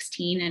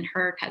 2016, and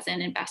her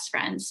cousin and best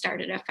friend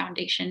started a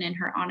foundation in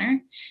her honor.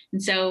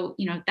 And so,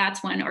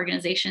 that's one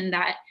organization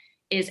that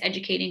is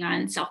educating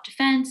on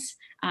self-defense,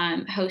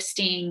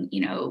 hosting,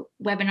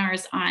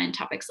 webinars on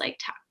topics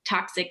like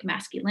toxic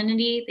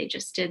masculinity. They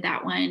just did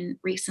that one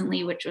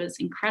recently, which was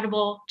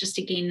incredible, just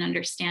to gain an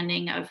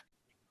understanding of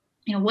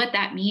what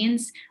that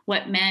means,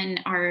 what men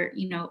are,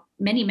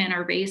 many men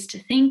are raised to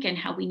think, and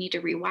how we need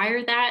to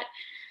rewire that.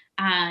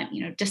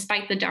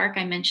 Despite the dark,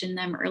 I mentioned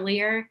them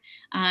earlier.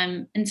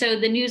 And so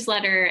the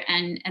newsletter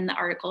and the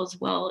articles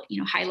will,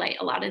 highlight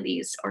a lot of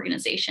these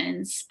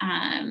organizations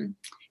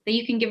that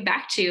you can give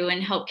back to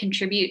and help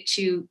contribute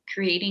to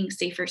creating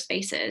safer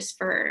spaces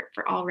for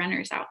all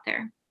runners out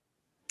there.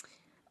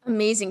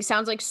 Amazing.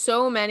 Sounds like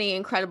so many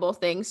incredible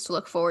things to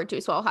look forward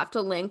to. So I'll have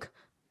to link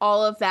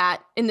all of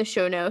that in the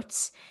show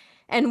notes.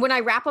 And when I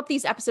wrap up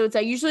these episodes,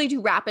 I usually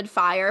do rapid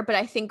fire, but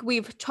I think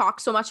we've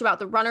talked so much about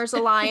the Runners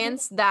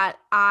Alliance that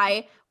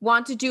I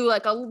want to do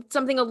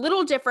something a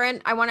little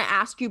different. I want to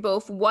ask you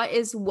both, what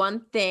is one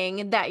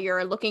thing that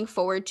you're looking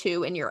forward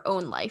to in your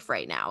own life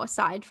right now,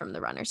 aside from the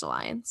Runners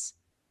Alliance?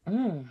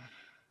 Oh,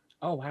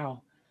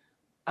 wow.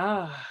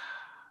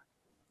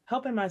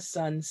 Helping my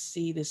son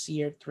see this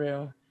year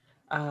through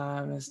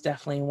is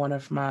definitely one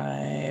of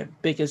my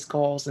biggest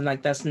goals. And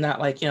that's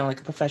not like a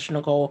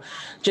professional goal,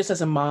 just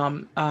as a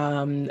mom,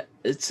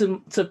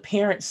 to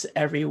parents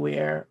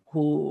everywhere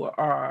who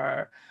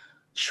are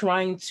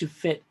trying to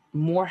fit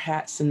more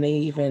hats than they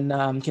even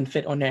can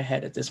fit on their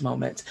head at this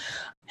moment.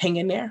 Hang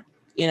in there,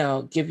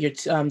 give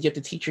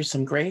the teachers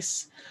some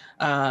grace,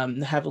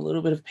 have a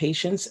little bit of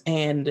patience.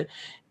 And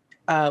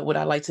what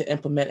I like to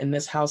implement in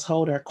this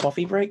household are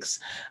coffee breaks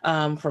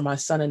for my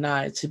son and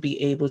I to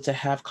be able to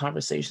have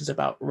conversations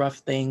about rough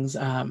things.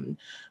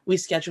 We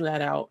schedule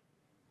that out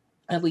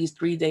at least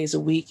 3 days a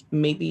week.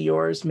 Maybe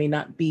yours may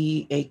not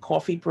be a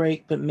coffee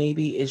break, but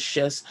maybe it's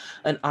just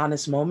an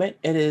honest moment.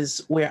 It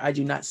is where I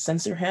do not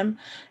censor him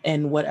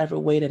in whatever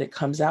way that it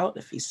comes out.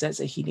 If he says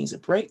that he needs a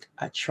break,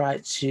 I try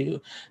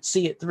to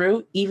see it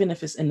through, even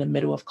if it's in the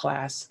middle of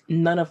class.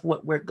 None of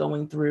what we're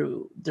going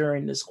through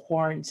during this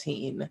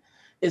quarantine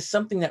is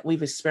something that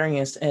we've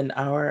experienced in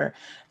our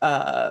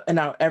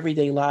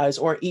everyday lives,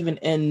 or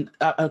even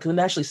I can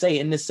actually say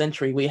in this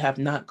century we have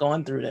not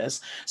gone through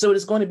this. So it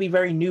is going to be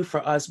very new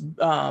for us,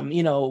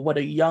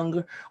 whether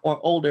young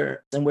or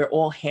older, and we're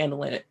all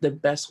handling it the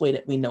best way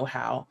that we know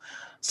how.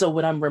 So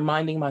what I'm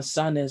reminding my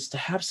son is to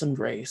have some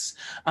grace.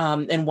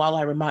 And while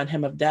I remind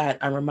him of that,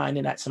 I'm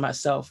reminding that to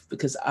myself,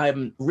 because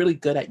I'm really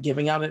good at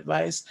giving out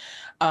advice.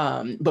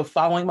 But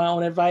following my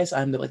own advice,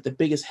 I'm the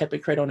biggest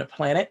hypocrite on the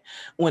planet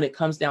when it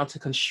comes down to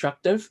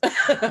constructive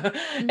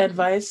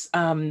advice.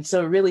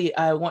 So really,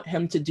 I want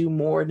him to do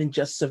more than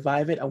just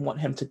survive it. I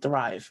want him to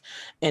thrive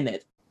in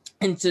it.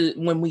 And to,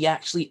 when we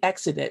actually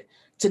exit it,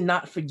 to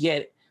not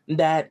forget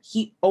that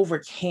he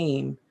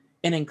overcame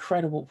an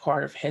incredible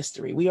part of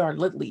history. We are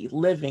literally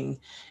living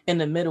in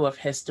the middle of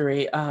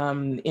history.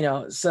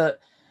 So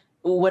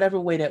whatever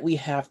way that we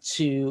have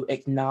to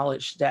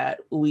acknowledge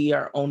that we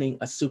are owning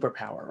a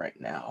superpower right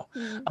now,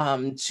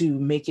 to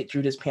make it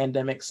through this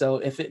pandemic. So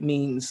if it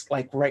means,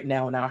 like right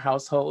now in our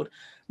household,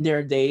 there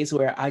are days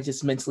where I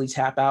just mentally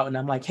tap out and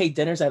I'm like, hey,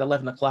 dinner's at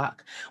 11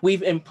 o'clock.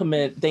 We've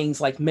implemented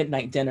things like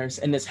midnight dinners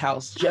in this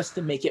house just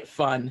to make it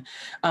fun.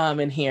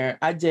 In here,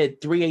 I did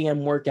 3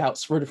 a.m.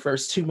 workouts for the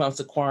first 2 months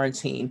of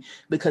quarantine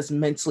because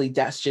mentally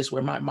that's just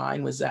where my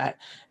mind was at.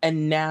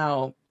 And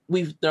now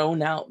we've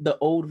thrown out the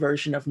old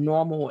version of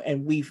normal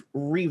and we've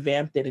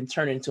revamped it and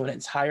turned it into an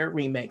entire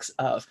remix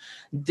of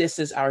this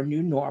is our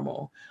new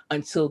normal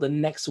until the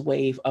next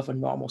wave of a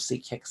normalcy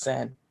kicks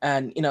in.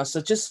 And,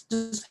 so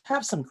just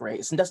have some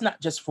grace. And that's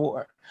not just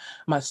for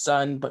my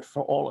son, but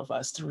for all of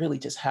us to really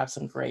just have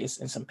some grace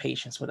and some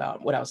patience with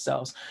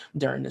ourselves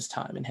during this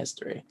time in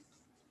history.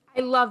 I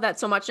love that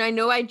so much. And I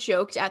know I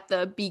joked at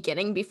the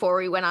beginning before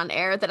we went on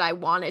air that I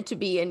wanted to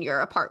be in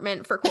your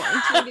apartment for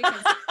quarantine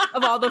because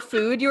of all the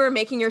food you were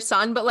making your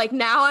son. But like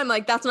now I'm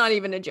like, that's not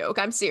even a joke.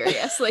 I'm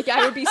serious. Like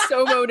I would be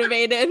so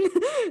motivated.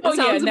 It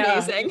sounds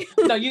amazing.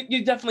 No,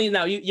 you definitely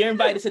know. You're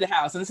invited to the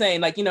house and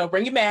saying like,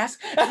 bring your mask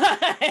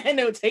and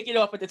they'll take it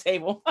off at the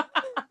table.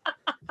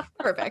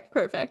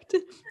 Perfect.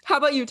 How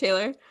about you,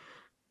 Taylor?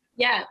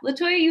 Yeah,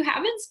 Latoya, you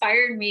have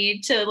inspired me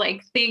to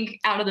like think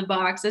out of the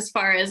box as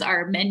far as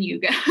our menu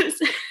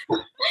goes.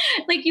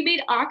 Like you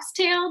made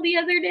oxtail the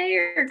other day,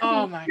 or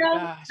oh my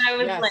gosh! I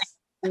was like,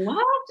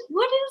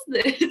 what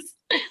is this?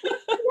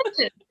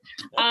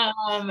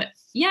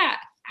 Yeah,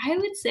 I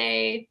would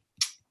say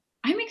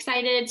I'm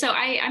excited. So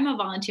I'm a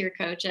volunteer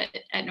coach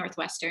at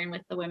Northwestern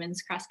with the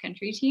women's cross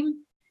country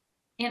team.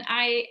 And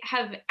I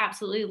have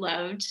absolutely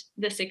loved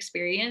this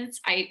experience.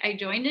 I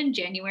joined in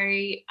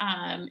January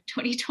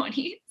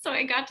 2020. So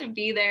I got to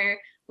be there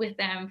with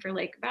them for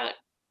like about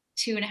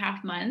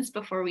 2.5 months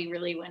before we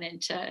really went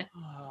into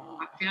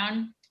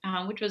lockdown,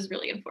 which was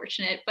really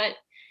unfortunate. But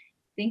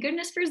thank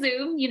goodness for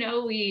Zoom.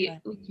 We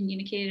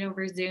communicated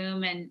over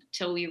Zoom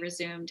until we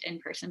resumed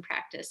in-person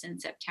practice in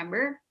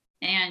September.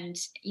 And,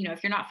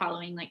 if you're not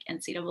following like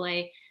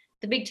NCAA,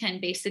 the Big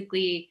Ten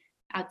basically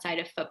outside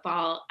of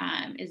football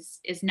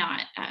is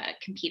not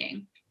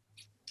competing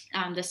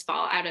this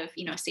fall out of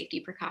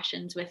safety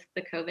precautions with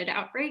the COVID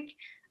outbreak.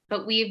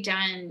 But we've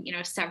done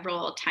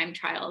several time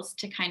trials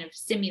to kind of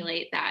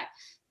simulate that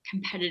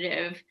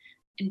competitive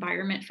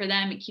environment for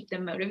them and keep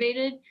them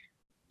motivated.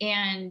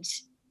 And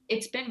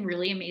it's been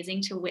really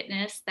amazing to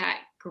witness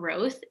that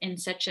growth in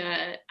such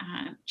a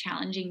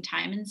challenging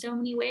time in so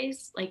many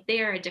ways. Like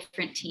they are a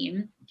different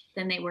team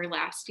than they were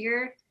last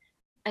year,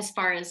 as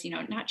far as,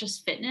 not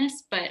just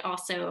fitness, but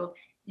also,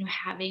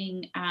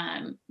 having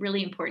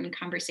really important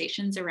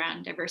conversations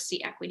around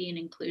diversity, equity, and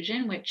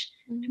inclusion, which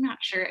I'm not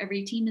sure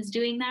every team is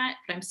doing that,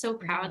 but I'm so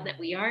proud that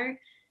we are.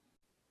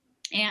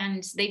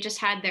 And they just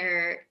had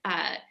their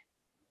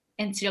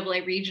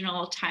NCAA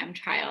regional time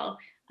trial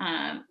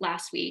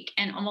last week,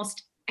 and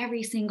almost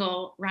every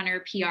single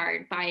runner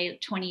PR'd by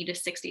 20 to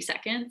 60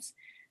 seconds.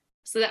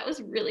 So that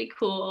was really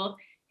cool.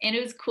 And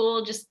it was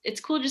cool.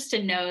 It's cool just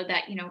to know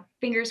that,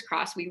 fingers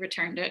crossed we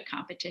return to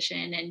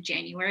competition in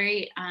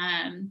January.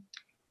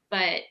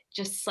 But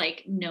just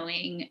like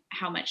knowing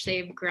how much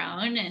they've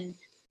grown and,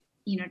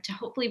 to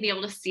hopefully be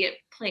able to see it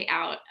play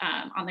out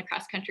on the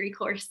cross country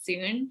course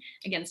soon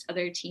against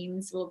other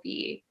teams will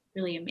be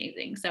really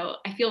amazing. So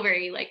I feel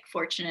very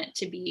fortunate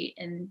to be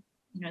in,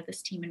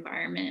 this team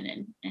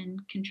environment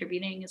and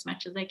contributing as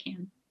much as I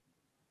can.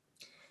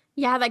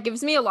 Yeah, that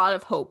gives me a lot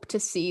of hope to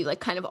see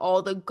kind of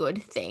all the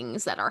good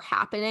things that are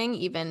happening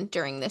even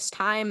during this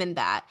time, and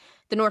that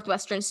the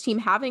Northwestern's team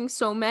having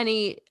so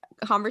many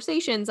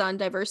conversations on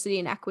diversity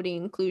and equity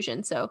and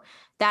inclusion. So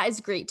that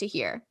is great to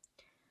hear.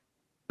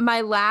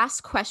 My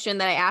last question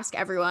that I ask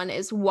everyone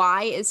is,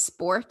 why is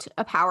sport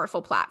a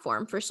powerful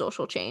platform for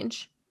social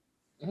change?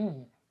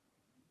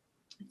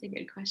 That's a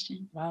good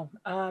question. Wow.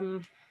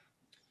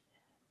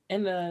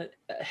 in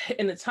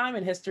the time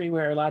in history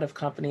where a lot of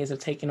companies have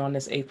taken on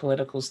this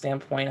apolitical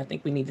standpoint, I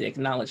think we need to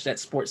acknowledge that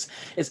sports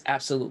is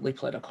absolutely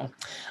political.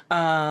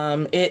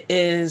 It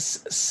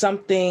is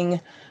something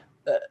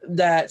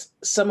that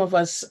some of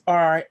us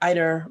are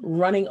either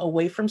running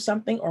away from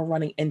something or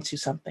running into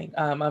something.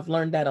 I've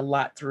learned that a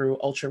lot through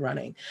ultra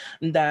running,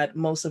 that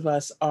most of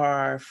us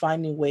are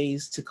finding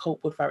ways to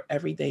cope with our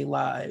everyday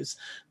lives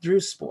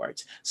through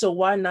sport. So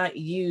why not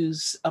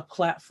use a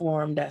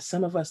platform that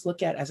some of us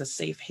look at as a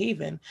safe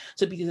haven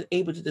to be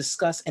able to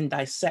discuss and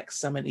dissect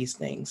some of these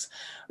things?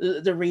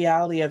 The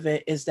reality of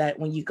it is that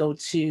when you go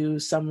to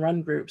some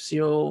run groups,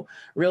 you'll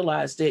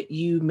realize that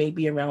you may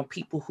be around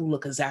people who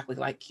look exactly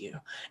like you,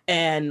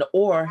 and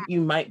or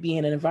you might be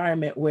in an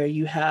environment where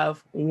you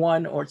have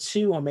one or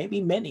two or maybe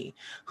many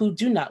who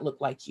do not look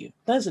like you.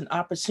 There's an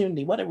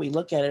opportunity, whether we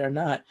look at it or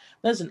not,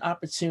 there's an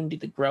opportunity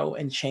to grow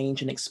and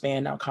change and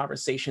expand our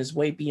conversations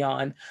way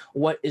beyond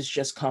what is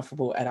just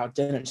comfortable at our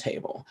dinner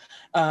table.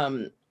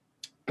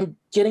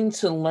 Getting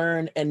to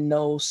learn and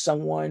know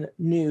someone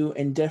new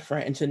and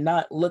different, and to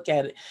not look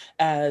at it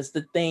as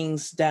the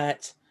things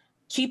that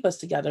keep us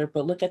together,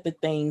 but look at the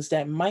things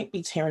that might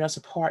be tearing us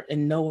apart,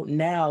 and know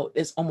now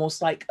it's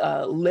almost like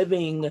a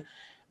living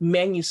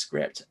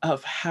manuscript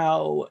of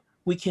how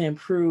we can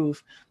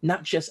improve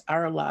not just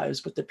our lives,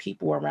 but the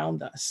people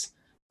around us.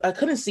 I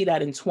couldn't see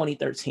that in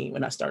 2013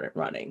 when I started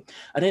running.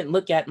 I didn't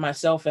look at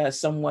myself as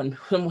someone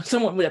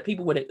that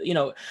people would,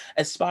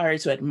 aspire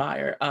to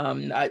admire.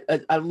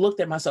 I looked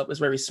at myself as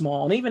very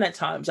small, and even at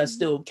times I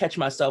still catch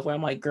myself where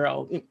I'm like,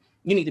 girl,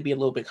 you need to be a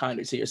little bit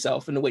kinder to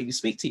yourself in the way you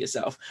speak to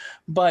yourself.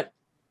 But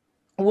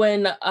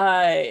when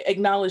I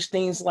acknowledged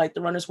things like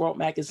the Runner's World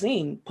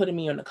magazine putting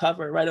me on the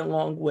cover right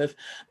along with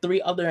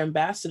 3 other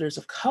ambassadors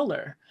of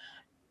color,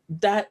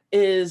 that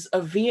is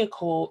a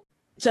vehicle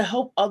to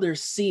help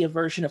others see a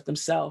version of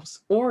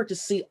themselves, or to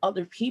see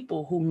other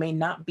people who may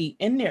not be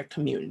in their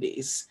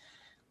communities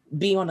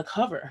be on the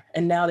cover.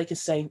 And now they can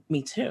say,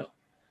 me too.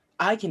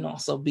 I can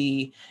also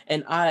be,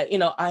 and I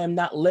am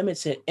not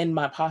limited in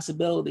my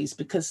possibilities,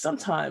 because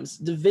sometimes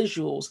the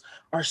visuals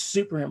are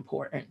super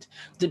important.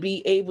 To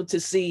be able to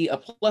see a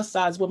plus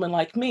size woman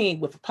like me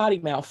with a potty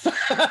mouth,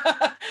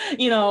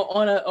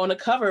 on a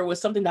cover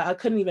was something that I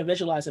couldn't even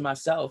visualize in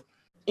myself.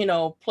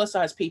 Plus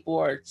size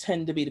people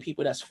tend to be the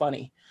people that's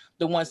funny,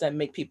 the ones that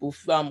make people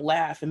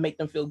laugh and make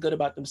them feel good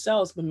about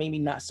themselves, but maybe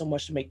not so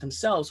much to make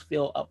themselves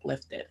feel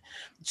uplifted.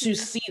 To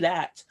see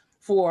that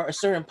for a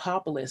certain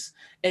populace,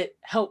 it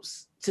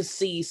helps to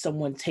see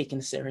someone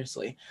taken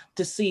seriously,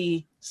 to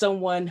see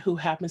someone who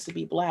happens to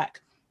be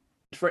Black.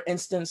 For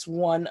instance,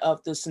 one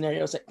of the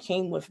scenarios that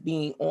came with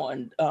being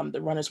on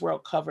the Runner's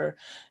World cover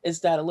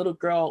is that a little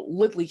girl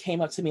literally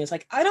came up to me and was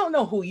like, I don't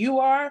know who you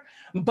are,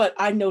 but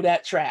I know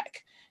that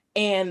track.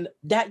 And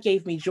that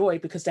gave me joy,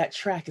 because that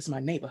track is my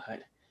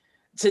neighborhood.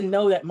 To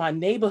know that my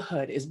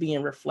neighborhood is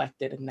being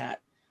reflected in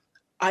that,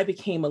 I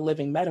became a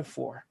living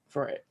metaphor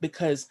for it,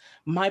 because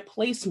my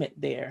placement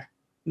there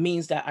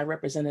means that I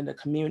represented a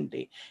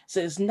community.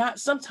 So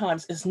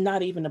sometimes it's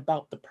not even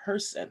about the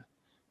person.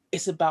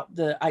 It's about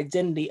the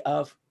identity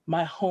of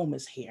my home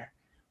is here.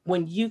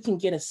 When you can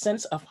get a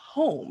sense of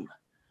home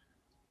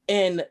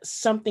in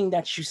something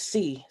that you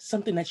see,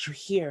 something that you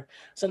hear,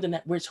 something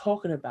that we're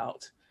talking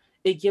about,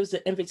 it gives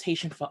the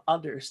invitation for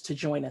others to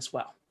join as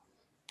well.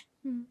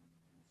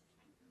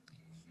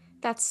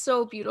 That's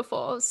so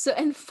beautiful. So,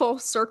 and full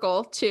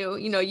circle too,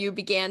 you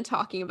began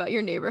talking about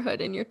your neighborhood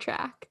and your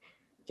track.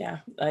 Yeah,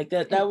 like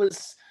that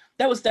was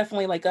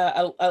definitely like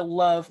I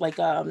love, like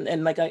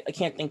and like I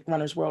can't thank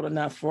Runner's World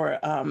enough for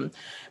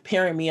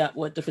pairing me up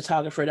with the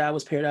photographer that I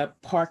was paired up.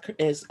 Park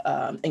is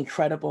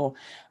incredible,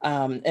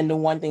 and the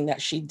one thing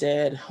that she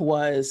did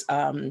was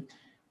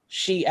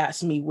she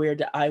asked me where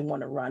do I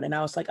want to run, and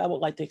I was like, I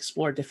would like to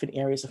explore different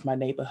areas of my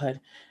neighborhood.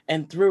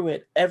 And through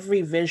it,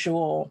 every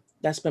visual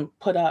that's been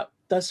put up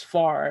thus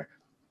far,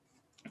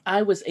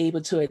 I was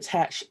able to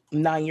attach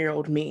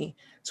 9-year-old me,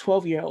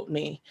 12-year-old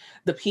me,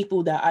 the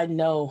people that I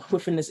know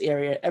within this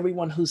area,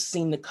 everyone who's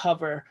seen the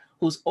cover,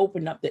 who's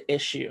opened up the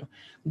issue.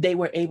 They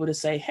were able to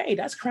say, hey,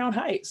 that's Crown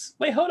Heights.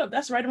 Wait, hold up,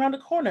 that's right around the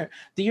corner.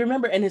 Do you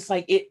remember? And it's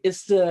like,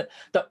 it's the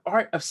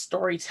art of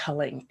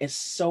storytelling is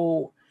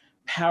so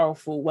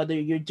powerful, whether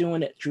you're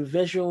doing it through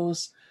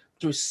visuals,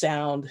 through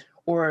sound,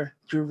 or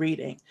through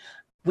reading.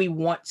 We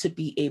want to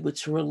be able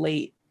to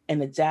relate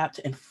and adapt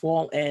and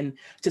fall in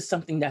to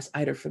something that's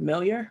either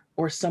familiar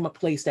or a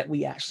place that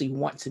we actually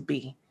want to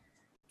be.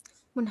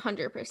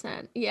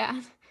 100%.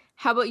 Yeah.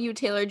 How about you,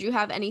 Taylor? Do you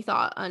have any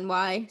thought on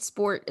why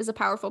sport is a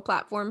powerful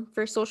platform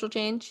for social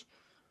change?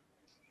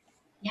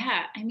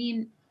 Yeah, I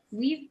mean,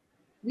 we've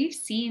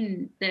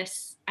seen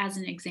this as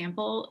an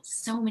example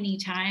so many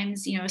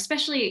times,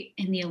 especially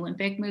in the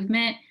Olympic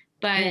movement.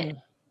 But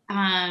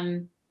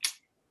I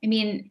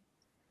mean,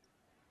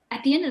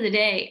 at the end of the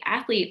day,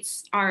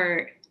 athletes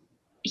are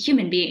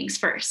human beings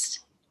first.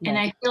 Right. And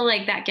I feel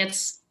like that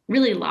gets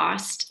really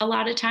lost a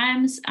lot of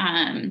times,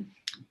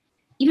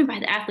 even by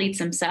the athletes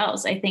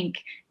themselves. I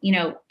think,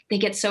 they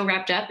get so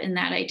wrapped up in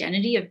that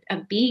identity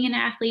of being an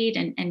athlete.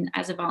 And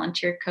as a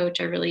volunteer coach,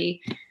 I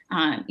really,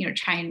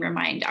 try and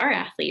remind our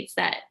athletes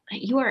that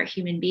you are a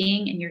human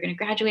being and you're going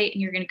to graduate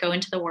and you're going to go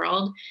into the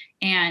world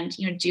and,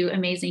 do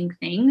amazing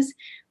things.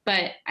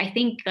 But I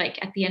think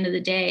like at the end of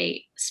the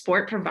day,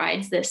 sport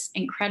provides this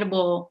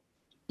incredible,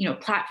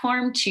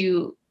 platform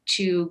to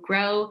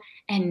grow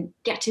and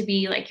get to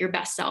be like your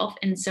best self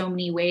in so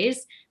many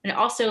ways. But it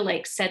also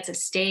like sets a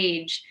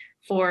stage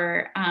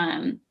for,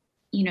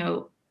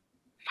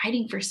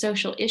 fighting for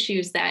social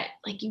issues that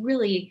like you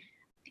really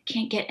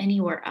can't get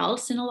anywhere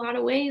else in a lot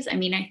of ways. I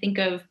mean, I think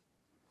of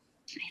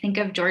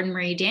Jordan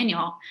Marie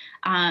Daniel,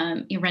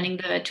 running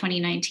the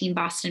 2019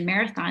 Boston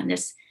Marathon,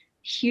 this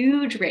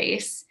huge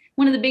race,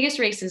 one of the biggest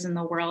races in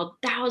the world,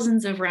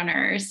 thousands of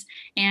runners,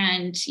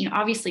 and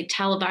obviously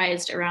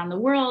televised around the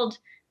world.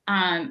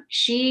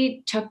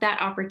 She took that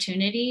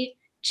opportunity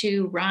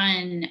to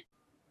run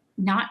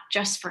not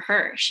just for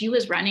her. She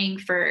was running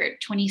for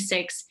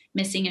 26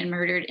 missing and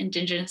murdered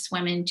Indigenous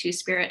women,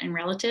 Two-Spirit, and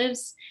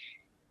relatives.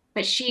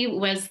 But she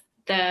was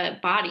the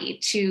body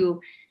to,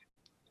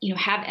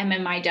 have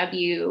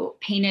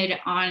MMIW painted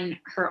on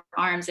her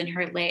arms and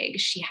her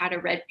legs. She had a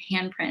red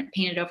handprint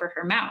painted over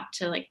her mouth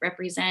to like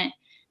represent,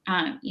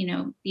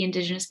 the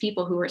Indigenous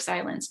people who were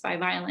silenced by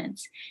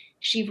violence.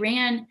 She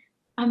ran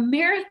a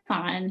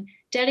marathon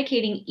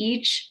dedicating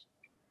each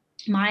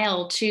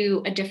mile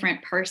to a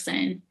different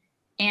person.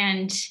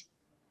 And,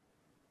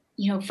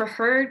 for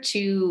her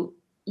to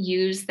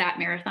use that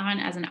marathon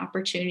as an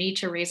opportunity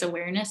to raise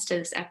awareness to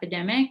this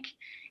epidemic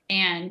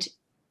and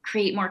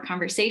create more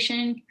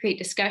conversation, create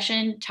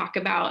discussion, talk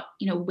about,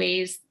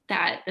 ways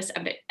that this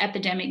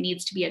epidemic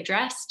needs to be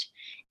addressed.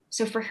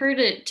 So for her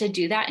to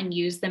do that and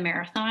use the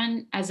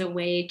marathon as a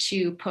way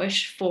to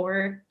push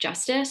for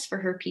justice for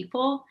her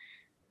people,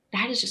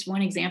 that is just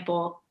one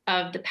example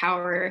of the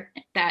power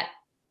that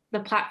the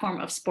platform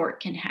of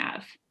sport can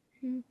have.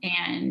 Mm-hmm.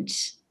 And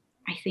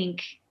I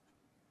think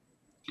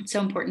it's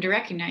so important to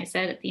recognize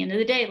that at the end of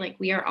the day, like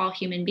we are all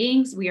human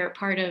beings. We are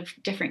part of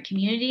different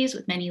communities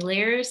with many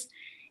layers,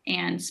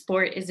 and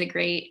sport is a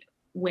great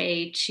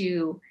way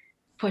to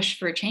push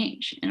for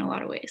change in a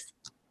lot of ways.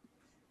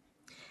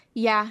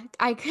 Yeah,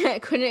 I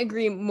couldn't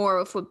agree more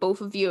with what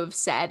both of you have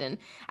said. And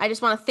I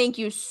just want to thank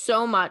you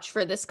so much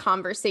for this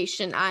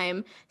conversation.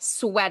 I'm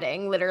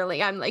sweating,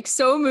 literally. I'm like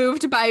so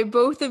moved by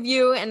both of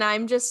you. And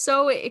I'm just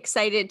so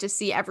excited to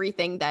see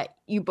everything that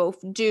you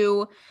both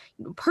do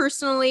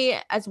personally,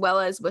 as well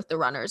as with the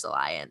Runners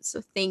Alliance.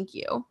 So thank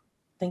you.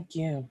 Thank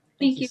you.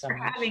 Thank you so for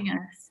much. Having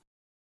us.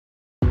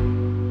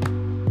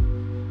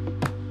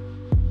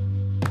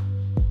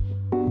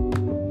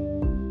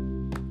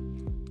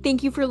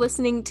 Thank you for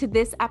listening to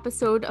this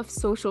episode of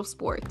Social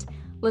Sport.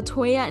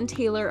 Latoya and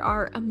Taylor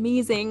are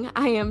amazing.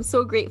 I am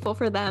so grateful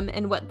for them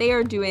and what they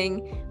are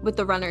doing with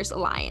the Runners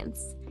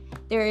Alliance.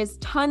 There is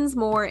tons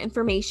more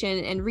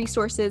information and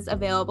resources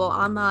available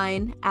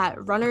online at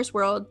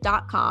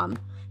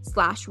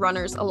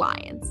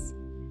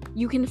runnersworld.com/runnersalliance.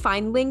 You can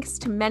find links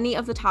to many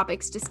of the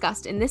topics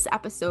discussed in this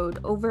episode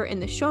over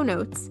in the show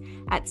notes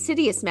at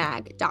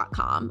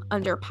citiusmag.com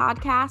under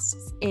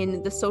podcasts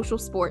in the Social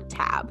Sport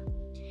tab.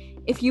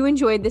 If you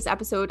enjoyed this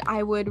episode,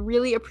 I would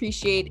really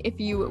appreciate if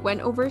you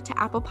went over to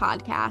Apple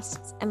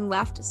Podcasts and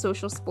left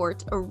Social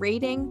Sport a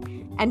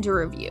rating and a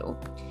review.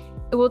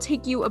 It will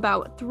take you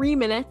about 3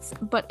 minutes,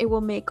 but it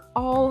will make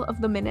all of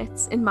the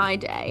minutes in my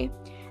day.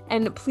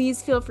 And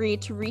please feel free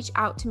to reach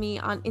out to me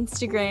on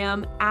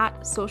Instagram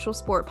at Social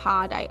Sport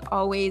Pod. I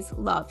always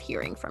love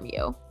hearing from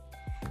you.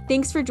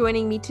 Thanks for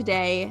joining me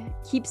today.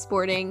 Keep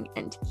sporting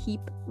and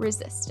keep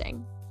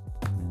resisting.